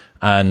here,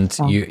 and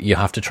you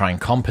have to try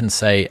and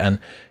compensate. And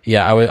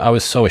yeah, I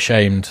was so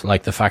ashamed,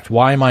 like, the fact,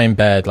 why am I in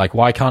bed? Like,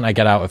 why can't I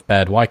get out of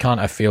bed? Why can't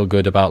I feel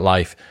good about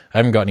life? I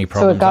haven't got any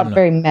problems. So it got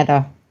very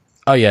meta.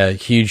 Oh yeah,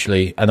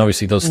 hugely. And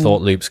obviously those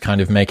thought loops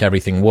kind of make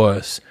everything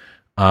worse.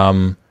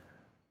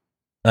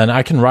 And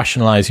I can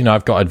rationalize,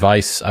 I've got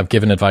advice. I've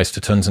given advice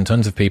to tons and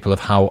tons of people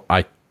of how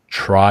I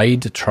try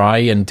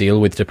and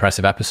deal with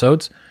depressive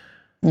episodes.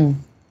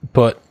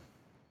 But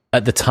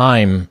at the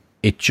time,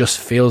 it just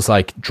feels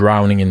like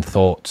drowning in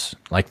thoughts.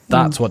 Like,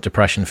 that's what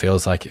depression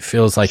feels like. It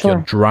feels like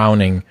you're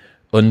drowning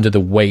under the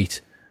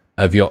weight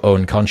of your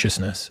own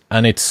consciousness.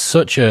 And it's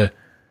such a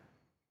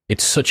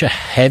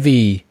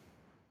heavy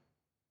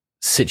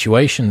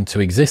situation to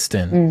exist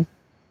in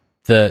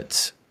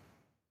that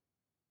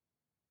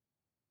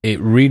it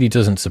really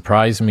doesn't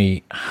surprise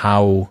me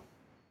how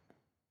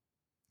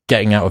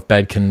getting out of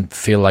bed can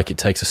feel like it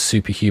takes a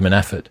superhuman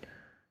effort.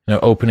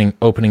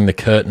 Opening the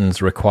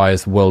curtains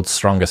requires the world's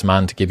strongest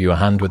man to give you a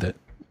hand with it.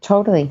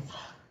 Totally.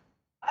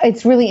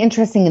 It's really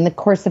interesting. In the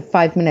course of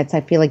 5 minutes, I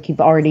feel like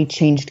you've already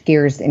changed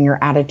gears in your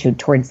attitude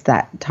towards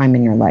that time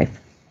in your life.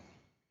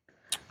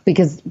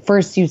 Because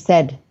first you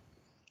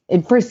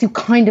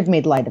kind of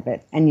made light of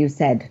it, and you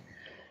said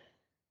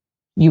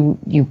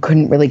you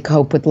couldn't really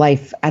cope with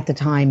life at the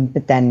time,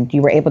 but then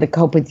you were able to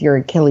cope with your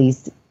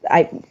Achilles.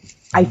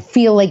 I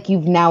feel like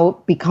you've now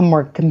become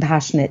more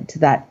compassionate to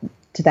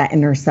that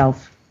inner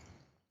self.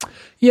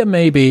 Yeah,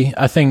 maybe.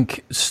 I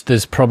think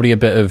there's probably a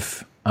bit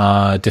of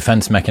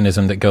defense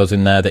mechanism that goes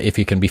in there, that if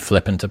you can be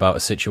flippant about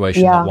a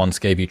situation that once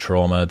gave you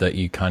trauma, that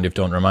you kind of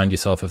don't remind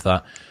yourself of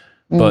that.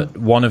 But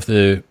one of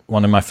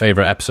my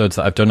favorite episodes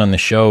that I've done on this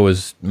show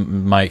was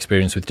my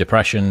experience with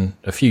depression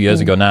a few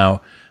years ago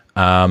now.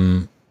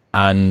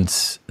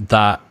 And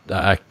that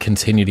I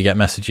continue to get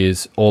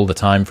messages all the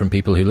time from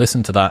people who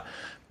listen to that.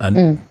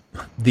 And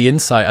the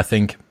insight, I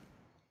think,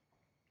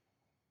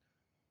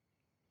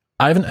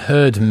 I haven't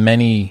heard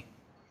many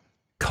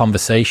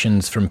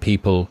conversations from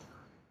people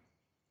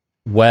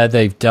where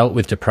they've dealt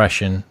with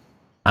depression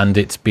and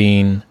it's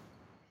been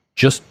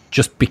just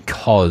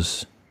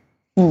because,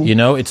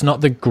 it's not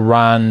the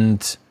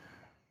grand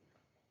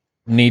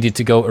needed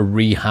to go to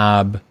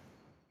rehab,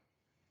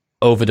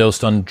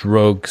 overdosed on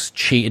drugs,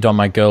 cheated on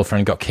my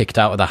girlfriend, got kicked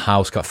out of the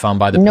house, got found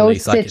by the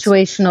police. No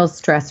situational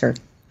stressor.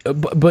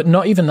 But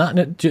not even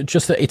that.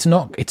 Just that it's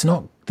not.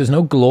 There's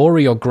no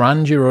glory or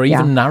grandeur or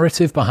even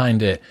narrative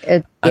behind it.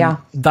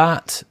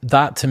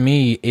 That to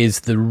me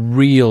is the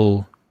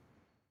real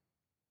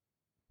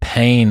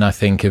pain, I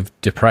think, of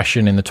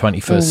depression in the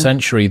 21st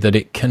century. That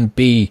it can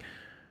be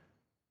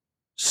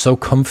so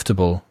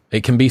comfortable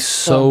It can be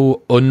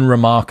so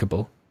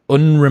unremarkable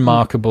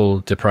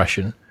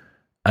depression.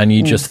 And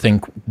you just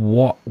think,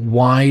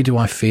 why do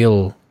I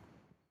feel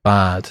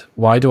bad?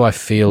 Why do I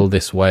feel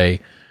this way?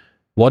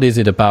 What is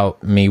it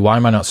about me? Why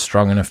am I not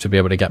strong enough to be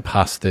able to get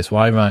past this?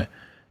 Why am I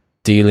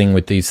dealing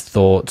with these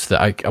thoughts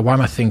why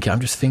am I thinking? I'm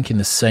just thinking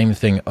the same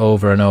thing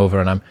over and over.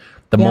 And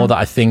the more that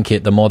I think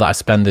it, the more that I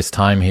spend this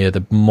time here,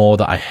 the more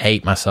that I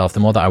hate myself, the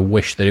more that I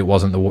wish that it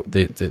wasn't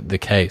the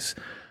case.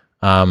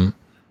 And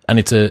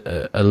it's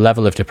a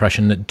level of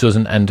depression that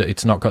doesn't end.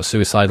 It's not got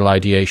suicidal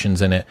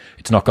ideations in it.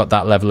 It's not got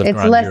that level of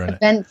grandeur in it.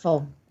 It's less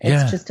eventful.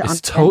 It's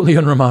totally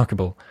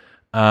unremarkable.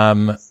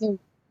 So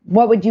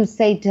what would you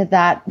say to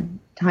that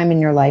time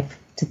in your life,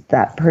 to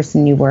that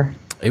person you were?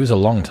 It was a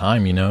long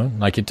time,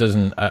 like it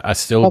doesn't, I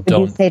still don't. What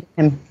would you say to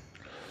him?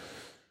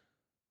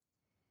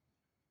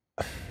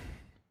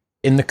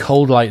 In the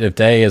cold light of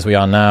day as we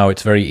are now,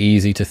 it's very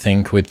easy to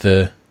think with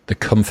the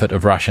comfort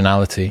of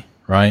rationality,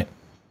 right?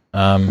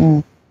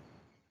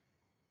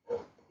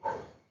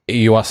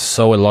 You are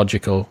so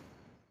illogical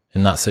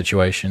in that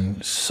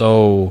situation,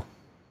 so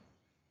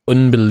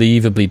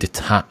unbelievably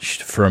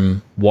detached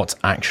from what's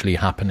actually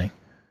happening.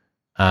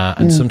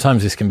 And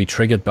sometimes this can be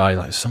triggered by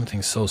like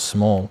something so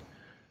small.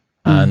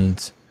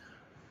 And,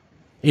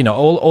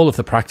 all of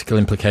the practical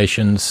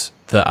implications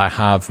that I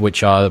have,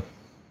 which are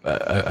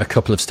a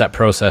couple of step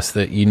process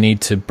that you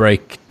need to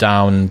break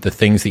down the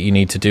things that you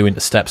need to do into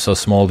steps so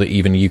small that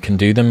even you can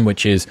do them,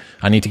 which is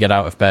I need to get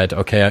out of bed.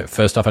 Okay,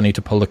 first off, I need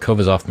to pull the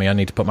covers off me. I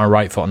need to put my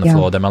right foot on the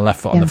floor, then my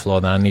left foot on the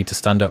floor, then I need to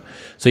stand up.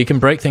 So you can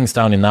break things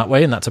down in that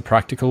way, and that's a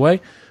practical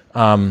way.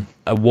 A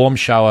warm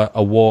shower,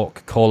 a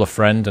walk, call a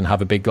friend and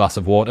have a big glass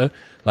of water.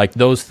 Like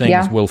those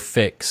things will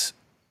fix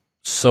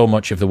so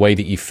much of the way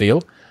that you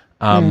feel.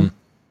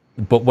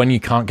 But when you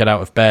can't get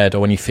out of bed, or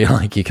when you feel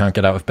like you can't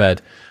get out of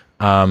bed,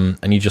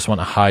 and you just want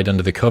to hide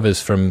under the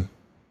covers from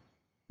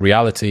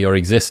reality or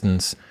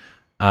existence,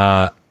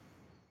 that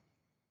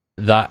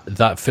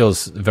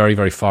feels very,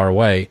 very far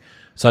away.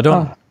 So I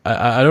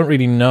don't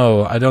really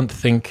know. I don't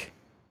think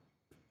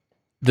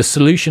the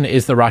solution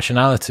is the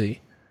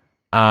rationality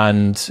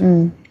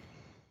and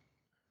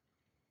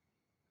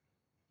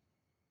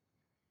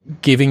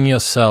giving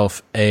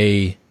yourself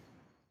a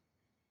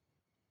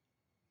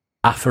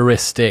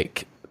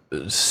aphoristic,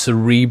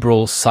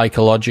 cerebral,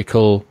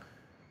 psychological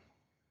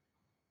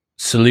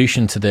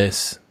solution to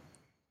this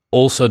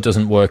also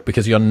doesn't work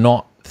because you're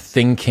not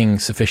thinking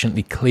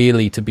sufficiently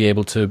clearly to be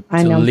able to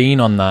lean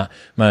on that.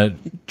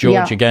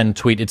 George again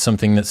tweeted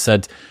something that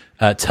said,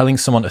 telling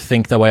someone to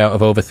think their way out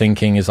of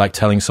overthinking is like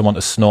telling someone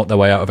to snort their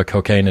way out of a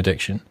cocaine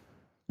addiction.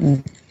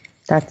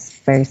 That's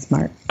very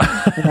smart.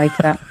 I like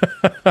that.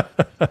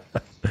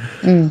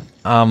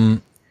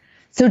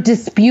 So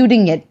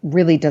disputing it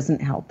really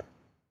doesn't help.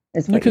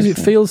 Because it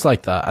feels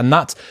like that. And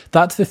that's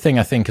the thing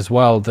I think as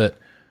well, that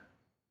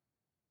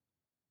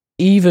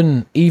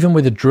even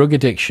with a drug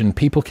addiction,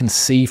 people can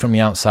see from the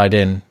outside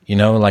in,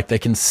 like they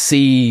can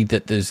see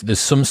that there's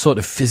some sort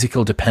of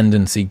physical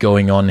dependency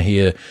going on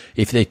here.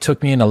 If they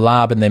took me in a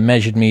lab and they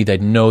measured me,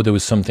 they'd know there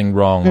was something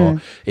wrong.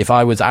 Or if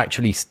I was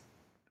actually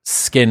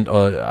skint,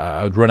 or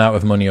I would run out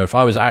of money, or if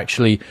I was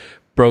actually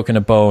broken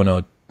a bone,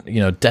 or,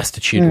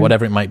 destitute,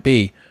 whatever it might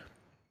be,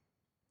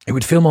 it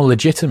would feel more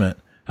legitimate.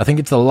 I think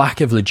it's the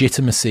lack of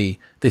legitimacy,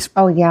 this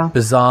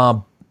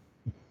bizarre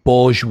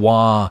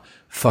bourgeois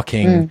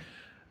fucking...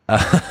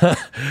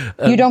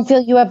 you don't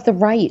feel you have the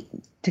right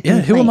to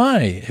complain. Who am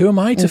I? Who am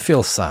I to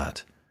feel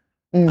sad?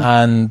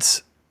 And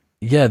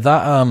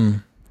that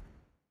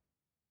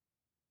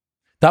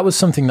was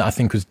something that I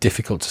think was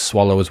difficult to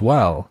swallow as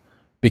well,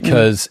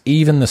 because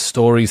even the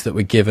stories that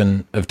were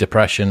given of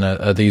depression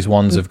are these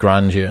ones of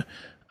grandeur.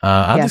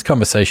 I had this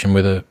conversation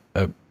with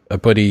a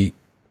buddy,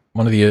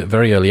 one of the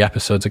very early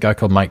episodes, a guy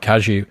called Mike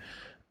Cashew,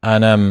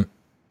 and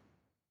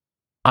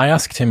I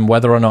asked him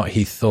whether or not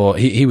he thought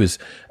he was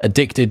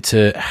addicted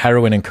to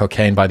heroin and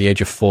cocaine by the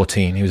age of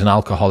 14. He was an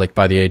alcoholic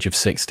by the age of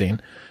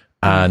 16.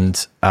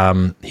 And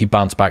he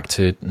bounced back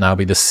to now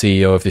be the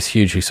CEO of this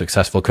hugely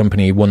successful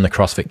company. He won the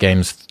CrossFit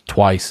Games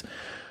twice.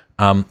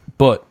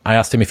 But I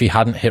asked him if he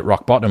hadn't hit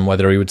rock bottom,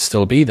 whether he would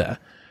still be there.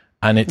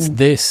 And it's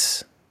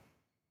this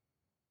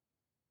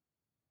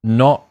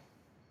not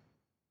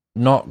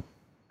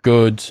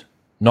good,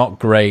 not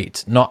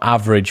great, not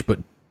average, but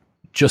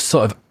just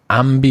sort of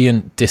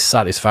ambient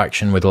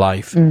dissatisfaction with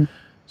life,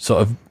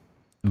 sort of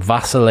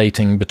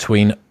vacillating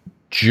between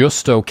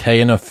just okay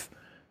enough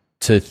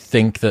to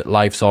think that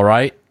life's all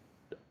right,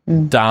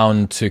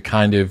 down to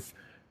kind of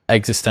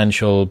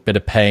existential bit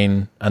of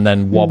pain, and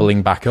then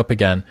wobbling back up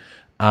again.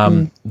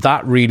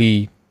 That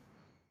really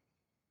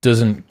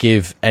doesn't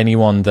give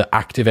anyone the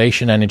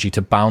activation energy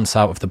to bounce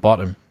out of the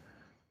bottom.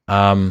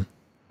 And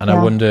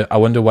I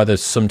wonder whether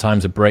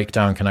sometimes a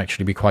breakdown can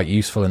actually be quite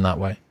useful in that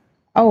way.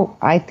 Oh,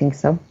 I think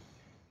so.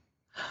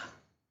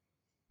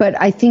 But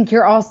I think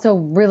you're also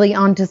really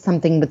onto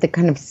something with the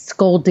kind of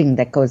scolding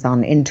that goes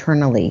on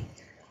internally.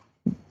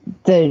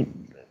 The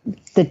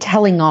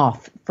telling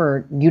off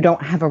for you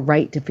don't have a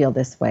right to feel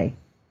this way.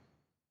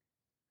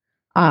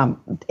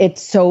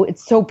 It's so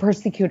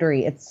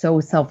persecutory. It's so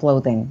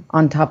self-loathing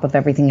on top of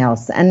everything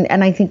else.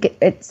 And I think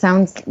it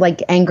sounds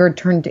like anger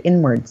turned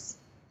inwards.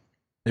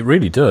 It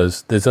really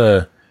does.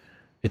 It's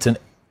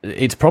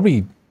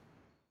probably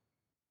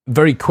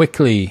very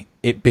quickly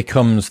it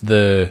becomes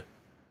the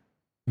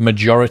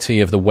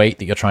majority of the weight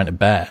that you're trying to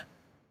bear.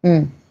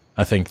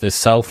 I think the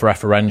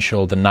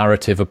self-referential, the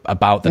narrative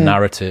about the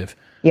narrative.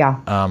 Yeah.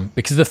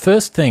 Because the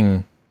first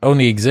thing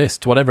only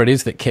exists, whatever it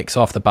is that kicks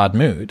off the bad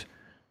mood,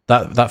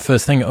 that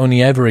first thing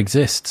only ever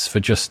exists for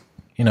just,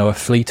 a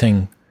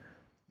fleeting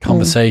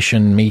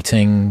conversation,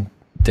 meeting,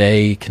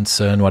 day,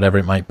 concern, whatever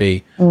it might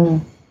be.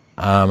 And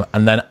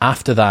then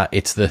after that,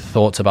 it's the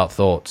thoughts about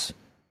thoughts.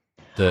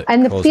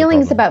 And the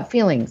feelings about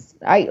feelings.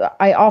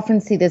 I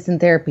often see this in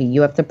therapy.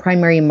 You have the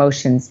primary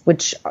emotions,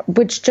 which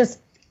just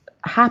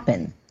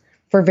happen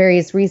for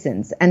various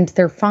reasons, and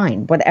they're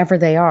fine, whatever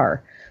they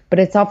are. But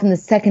it's often the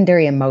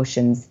secondary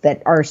emotions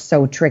that are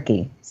so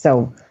tricky.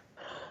 So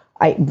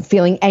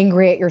feeling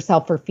angry at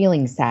yourself for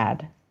feeling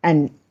sad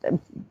and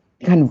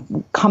kind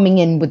of coming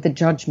in with the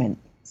judgment.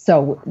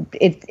 So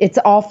it's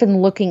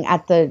often looking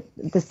at the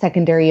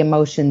secondary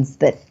emotions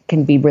that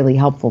can be really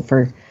helpful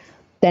for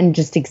then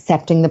just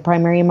accepting the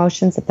primary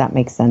emotions, if that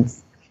makes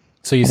sense.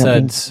 So you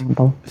said,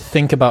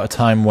 think about a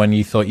time when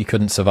you thought you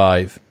couldn't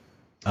survive,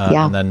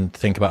 and then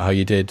think about how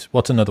you did.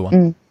 What's another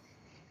one?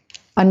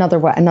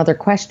 Another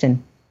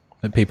question.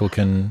 That people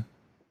can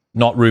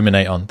not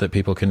ruminate on, that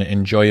people can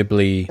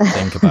enjoyably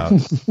think about.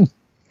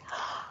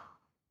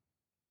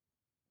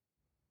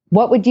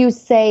 What would you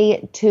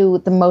say to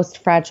the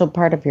most fragile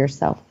part of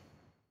yourself?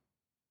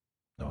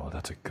 Oh,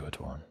 that's a good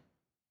one.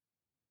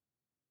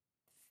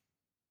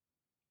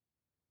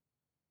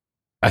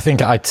 I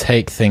think I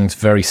take things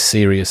very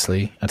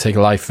seriously. I take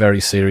life very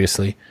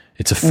seriously.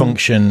 It's a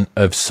function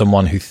of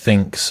someone who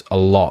thinks a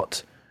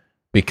lot,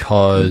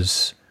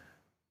 because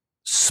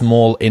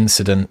small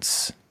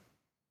incidents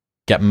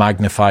get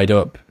magnified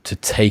up to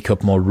take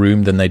up more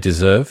room than they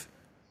deserve.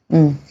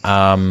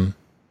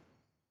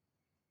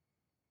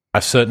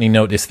 I've certainly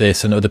noticed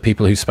this, and other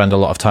people who spend a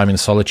lot of time in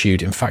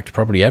solitude, in fact,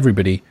 probably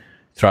everybody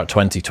throughout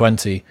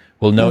 2020,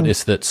 will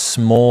notice that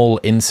small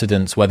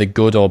incidents, whether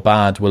good or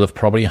bad, will have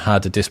probably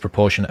had a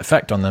disproportionate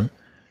effect on them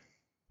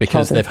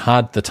because they've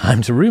had the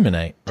time to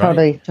ruminate.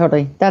 Right?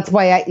 Totally. That's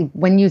why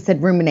when you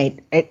said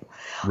ruminate,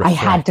 I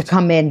had to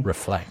come in.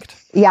 Reflect.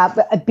 Yeah,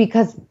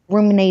 because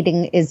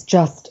ruminating is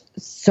just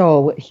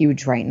so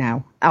huge right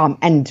now.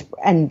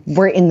 And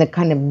we're in the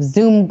kind of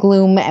Zoom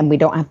gloom, and we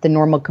don't have the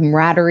normal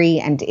camaraderie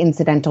and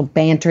incidental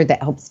banter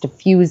that helps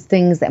diffuse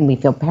things, and we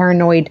feel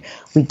paranoid.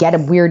 We get a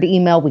weird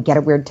email, we get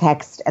a weird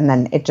text, and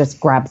then it just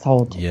grabs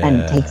hold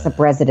and takes up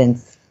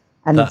residence.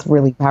 And it's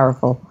really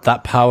powerful.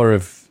 That power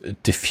of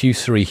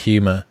diffusory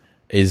humor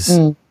is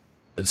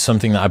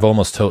something that I've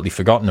almost totally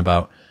forgotten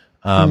about,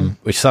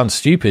 which sounds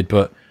stupid,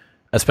 but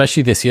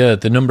especially this year,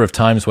 the number of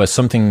times where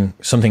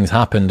something's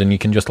happened and you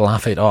can just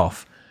laugh it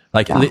off.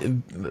 Like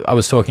I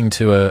was talking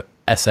to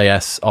a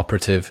SAS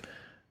operative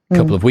a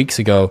couple of weeks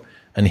ago,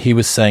 and he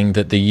was saying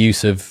that the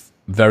use of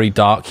very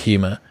dark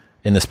humor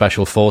in the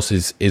special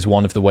forces is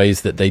one of the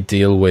ways that they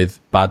deal with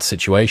bad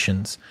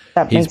situations.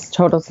 That makes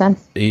total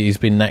sense. He's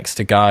been next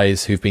to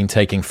guys who've been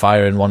taking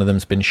fire, and one of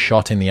them's been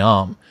shot in the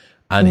arm,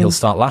 and he'll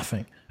start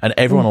laughing, and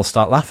everyone will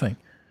start laughing.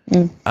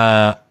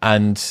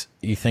 And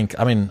you think,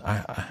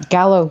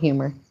 Gallow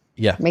humor.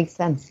 Yeah. Makes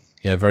sense.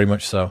 Yeah, very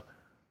much so.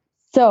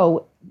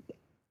 So,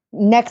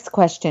 next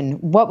question.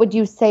 What would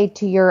you say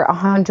to your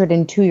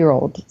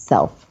 102-year-old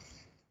self?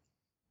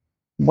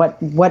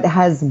 What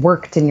has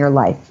worked in your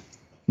life?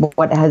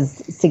 What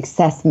has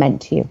success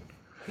meant to you?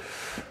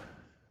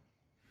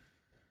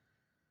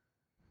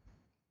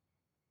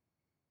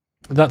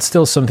 That's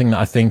still something that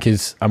I think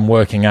I'm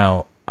working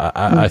out.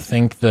 I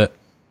think that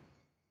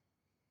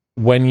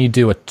when you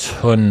do a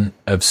ton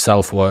of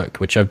self-work,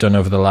 which I've done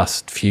over the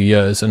last few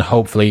years, and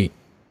hopefully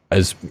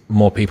as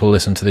more people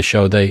listen to the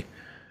show, they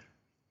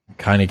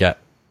kind of get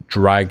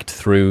dragged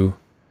through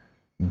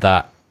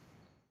that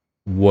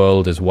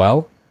world as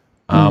well.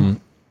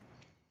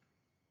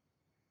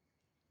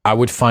 I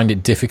would find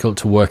it difficult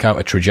to work out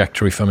a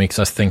trajectory for me, because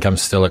I think I'm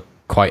still at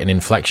quite an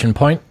inflection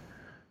point.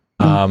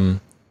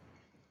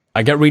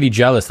 I get really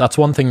jealous. That's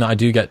one thing that I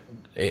do get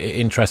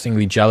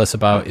interestingly jealous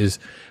about, is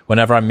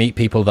whenever I meet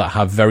people that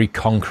have very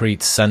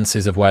concrete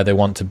senses of where they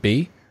want to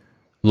be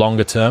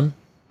longer term.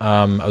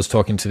 I was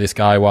talking to this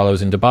guy while I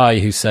was in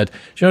Dubai who said,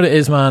 do you know what it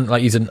is, man?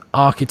 Like, he's an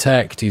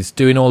architect, he's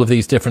doing all of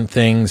these different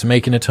things,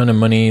 making a ton of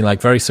money,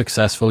 like very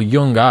successful,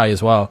 young guy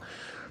as well.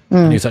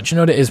 And he was like, do you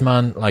know what it is,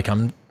 man? Like,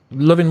 I'm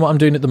loving what I'm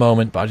doing at the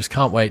moment, but I just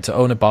can't wait to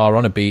own a bar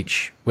on a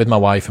beach with my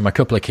wife and my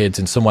couple of kids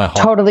in somewhere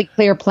hot. Totally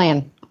clear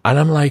plan. And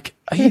I'm like,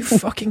 are you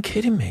fucking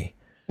kidding me?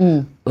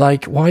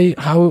 Like, why,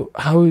 how,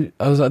 I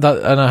was like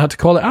that, and I had to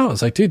call it out. I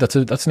was like, dude, that's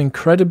an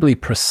incredibly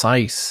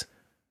precise,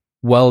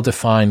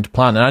 well-defined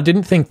plan. And I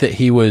didn't think that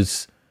he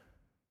was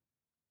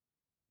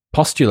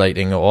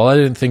postulating at all. I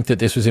didn't think that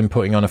this was him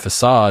putting on a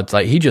facade.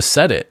 Like, he just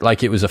said it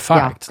like it was a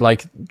fact.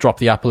 Like, drop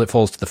the apple, it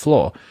falls to the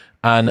floor.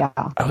 And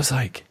I was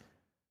like,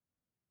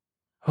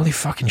 Holy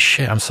fucking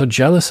shit! I'm so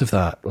jealous of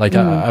that. Like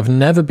I've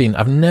never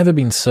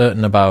been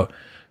certain about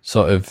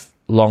sort of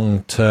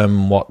long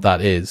term what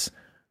that is.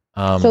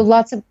 So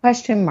lots of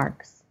question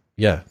marks.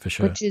 Yeah, for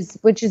sure.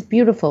 Which is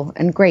beautiful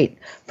and great.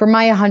 For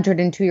my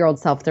 102-year-old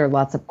self, there are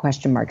lots of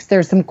question marks. There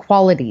are some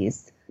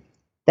qualities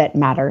that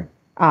matter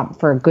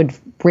for a good,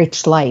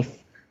 rich life,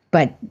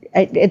 but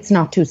it's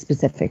not too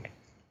specific.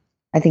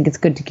 I think it's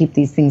good to keep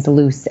these things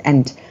loose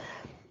and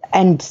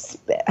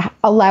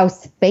allow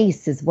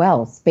space as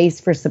well,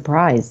 space for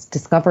surprise,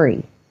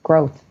 discovery,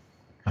 growth.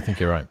 I think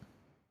you're right.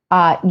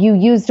 You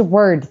used a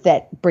word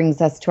that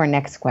brings us to our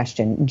next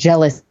question,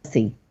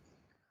 jealousy.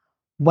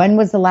 When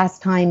was the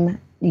last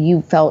time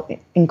you felt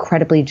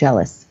incredibly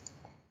jealous?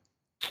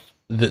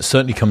 That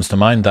certainly comes to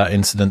mind, that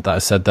incident that I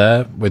said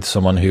there with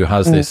someone who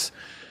has this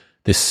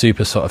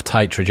super sort of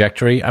tight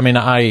trajectory. I mean,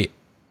 I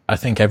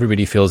think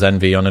everybody feels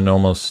envy on an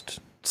almost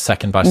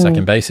second by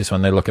second basis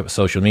when they look at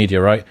social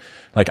media, right?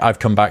 Like I've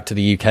come back to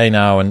the UK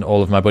now and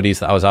all of my buddies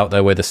that I was out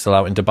there with are still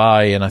out in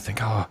Dubai, and I think,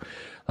 oh,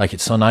 like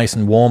it's so nice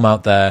and warm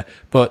out there.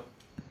 But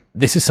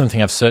this is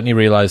something I've certainly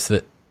realized,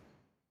 that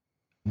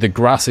the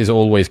grass is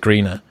always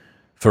greener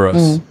for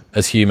us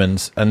as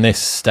humans. And this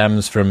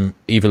stems from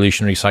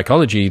evolutionary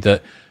psychology,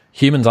 that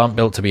humans aren't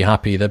built to be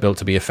happy, they're built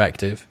to be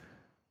effective.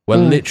 We're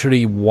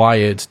literally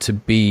wired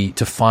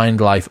to find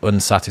life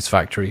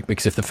unsatisfactory,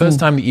 because if the first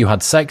time that you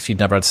had sex, you'd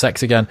never had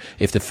sex again.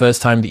 If the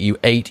first time that you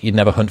ate, you'd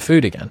never hunt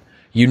food again.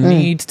 You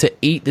need to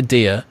eat the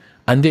deer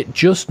and it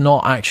just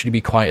not actually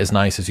be quite as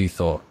nice as you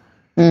thought.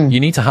 You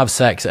need to have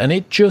sex and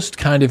it just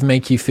kind of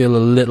make you feel a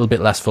little bit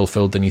less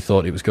fulfilled than you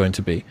thought it was going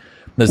to be.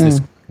 There's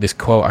this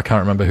quote, I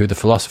can't remember who the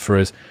philosopher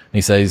is, and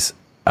he says,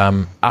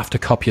 after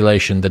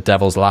copulation, the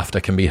devil's laughter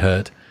can be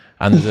heard.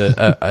 And there's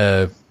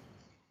a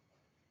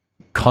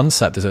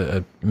concept, there's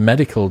a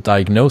medical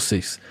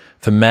diagnosis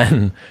for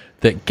men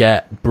that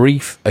get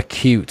brief,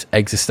 acute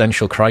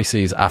existential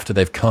crises after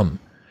they've come.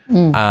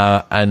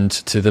 And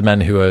to the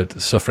men who are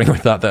suffering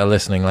with that are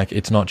listening, like,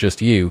 it's not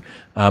just you.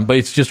 But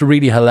it's just a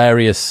really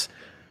hilarious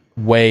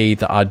way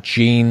that our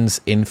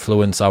genes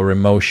influence our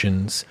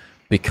emotions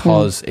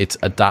because it's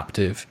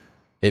adaptive.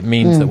 It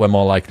means that we're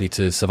more likely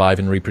to survive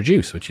and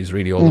reproduce, which is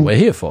really all that we're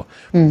here for.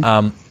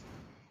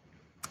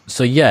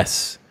 So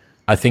yes,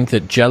 I think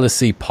that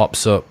jealousy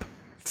pops up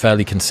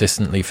fairly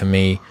consistently for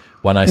me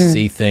when I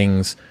see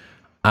things,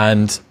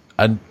 and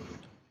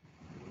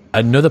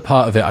another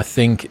part of it, I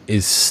think,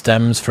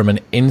 stems from an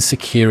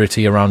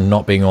insecurity around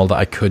not being all that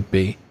I could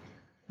be.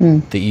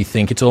 That you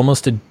think it's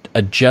almost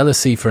a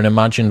jealousy for an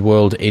imagined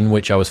world in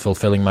which I was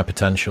fulfilling my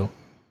potential.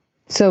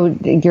 So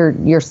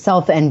you're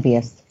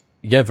self-envious.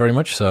 Yeah, very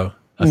much so.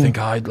 I think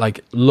I'd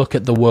like look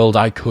at the world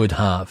I could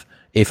have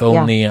if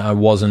only I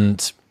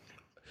wasn't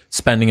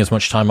spending as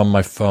much time on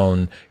my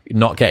phone,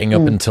 not getting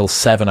up until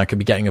 7. I could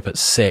be getting up at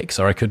 6,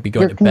 or I could be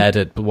going to bed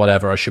at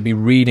whatever. I should be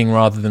reading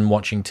rather than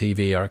watching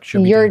TV. Or I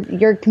should be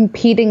you're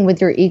competing with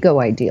your ego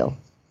ideal.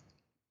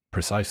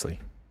 Precisely.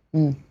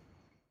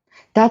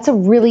 That's a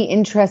really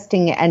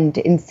interesting and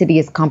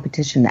insidious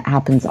competition that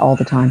happens all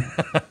the time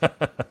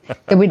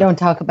that we don't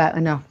talk about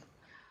enough,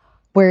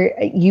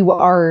 where you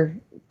are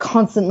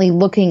constantly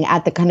looking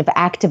at the kind of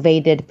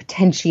activated,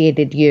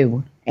 potentiated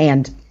you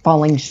and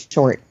falling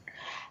short.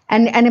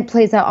 And it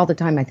plays out all the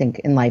time, I think,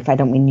 in life. I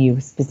don't mean you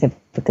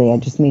specifically. I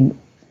just mean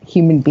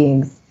human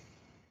beings.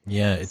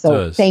 Yeah, it does.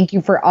 So thank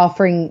you for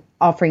offering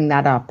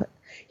that up.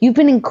 You've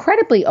been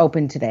incredibly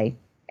open today,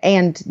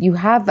 and you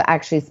have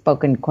actually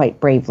spoken quite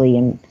bravely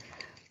and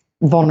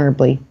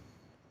vulnerably.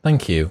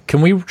 Thank you.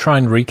 Can we try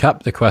and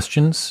recap the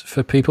questions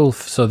for people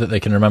so that they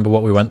can remember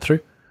what we went through?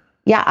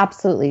 Yeah,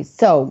 absolutely.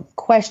 So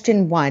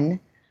question 1,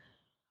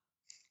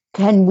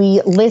 can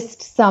we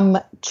list some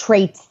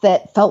traits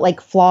that felt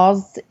like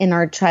flaws in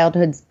our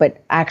childhoods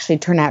but actually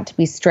turn out to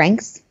be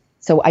strengths?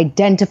 So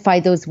identify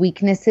those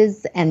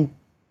weaknesses and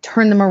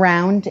turn them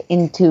around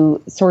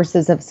into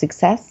sources of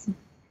success.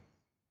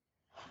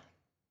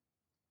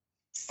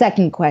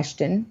 Second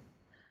question,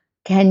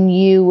 can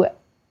you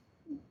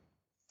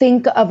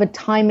think of a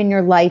time in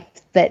your life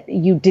that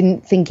you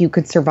didn't think you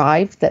could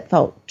survive, that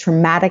felt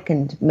traumatic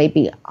and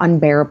maybe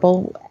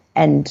unbearable,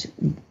 and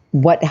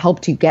what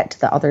helped you get to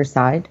the other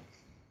side?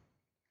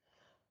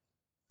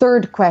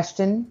 Third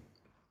question,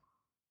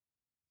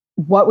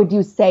 what would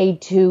you say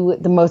to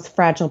the most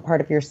fragile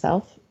part of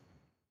yourself?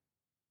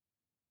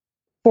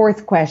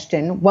 Fourth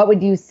question, what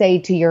would you say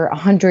to your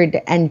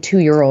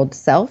 102-year-old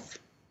self?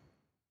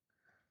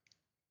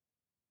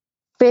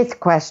 Fifth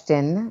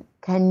question,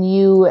 can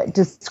you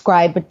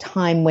describe a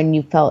time when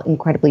you felt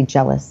incredibly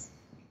jealous?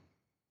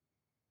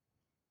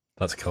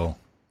 That's cool.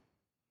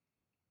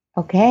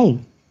 Okay.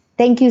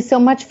 Thank you so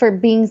much for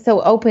being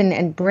so open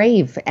and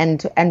brave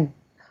and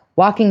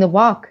walking the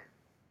walk.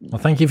 Well,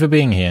 thank you for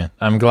being here.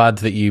 I'm glad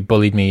that you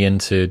bullied me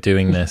into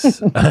doing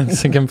this.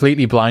 It's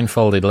completely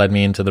blindfolded, led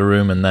me into the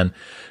room and then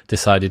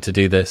decided to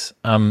do this.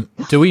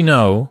 Do we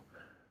know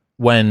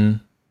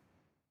when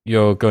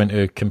you're going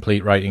to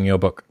complete writing your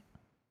book?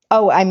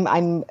 Oh,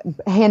 I'm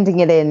handing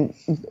it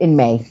in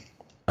May.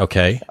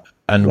 Okay.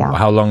 And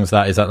how long is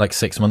that? Is that like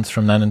 6 months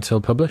from then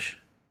until publish?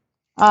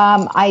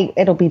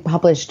 It'll be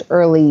published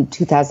early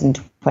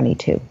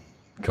 2022.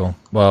 Cool.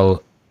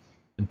 Well,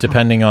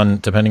 depending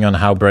on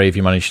how brave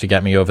you manage to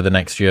get me over the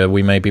next year,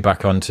 we may be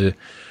back on to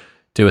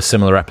do a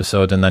similar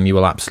episode, and then you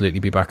will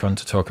absolutely be back on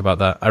to talk about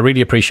that. I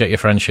really appreciate your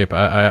friendship.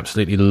 I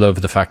absolutely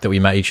love the fact that we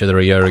met each other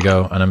a year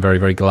ago, and I'm very,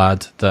 very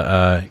glad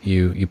that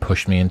you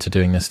pushed me into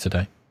doing this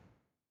today.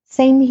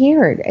 Same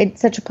here.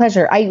 It's such a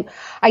pleasure.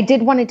 I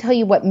did want to tell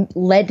you what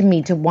led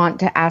me to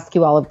want to ask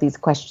you all of these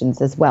questions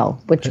as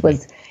well, which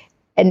was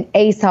an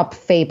Aesop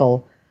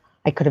fable.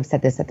 I could have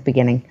said this at the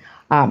beginning.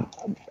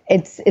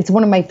 It's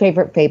one of my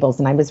favorite fables,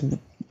 and I was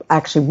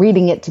actually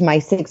reading it to my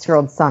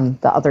 6-year-old son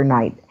the other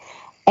night.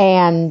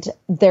 And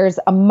there's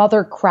a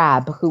mother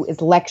crab who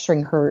is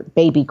lecturing her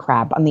baby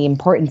crab on the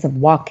importance of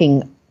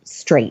walking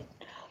straight.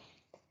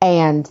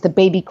 And the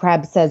baby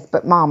crab says,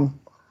 "But Mom,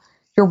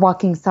 you're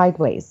walking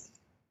sideways."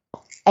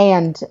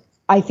 And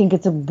I think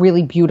it's a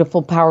really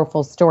beautiful,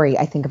 powerful story.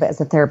 I think of it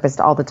as a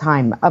therapist all the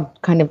time, of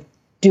kind of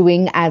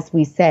doing as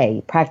we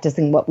say,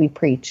 practicing what we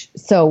preach.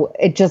 So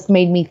it just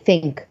made me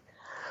think,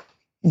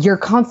 you're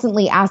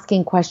constantly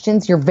asking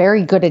questions. You're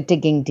very good at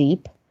digging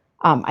deep.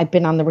 I've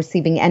been on the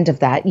receiving end of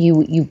that.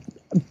 You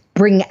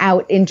bring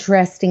out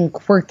interesting,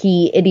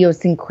 quirky,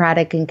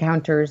 idiosyncratic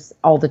encounters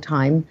all the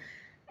time.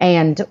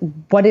 And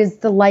what is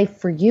the life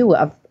for you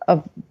of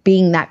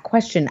being that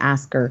question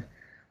asker?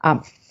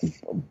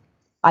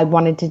 I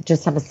wanted to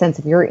just have a sense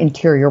of your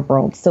interior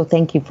world. So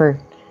thank you for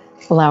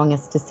allowing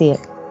us to see it.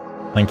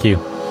 Thank you.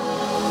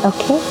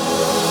 Okay.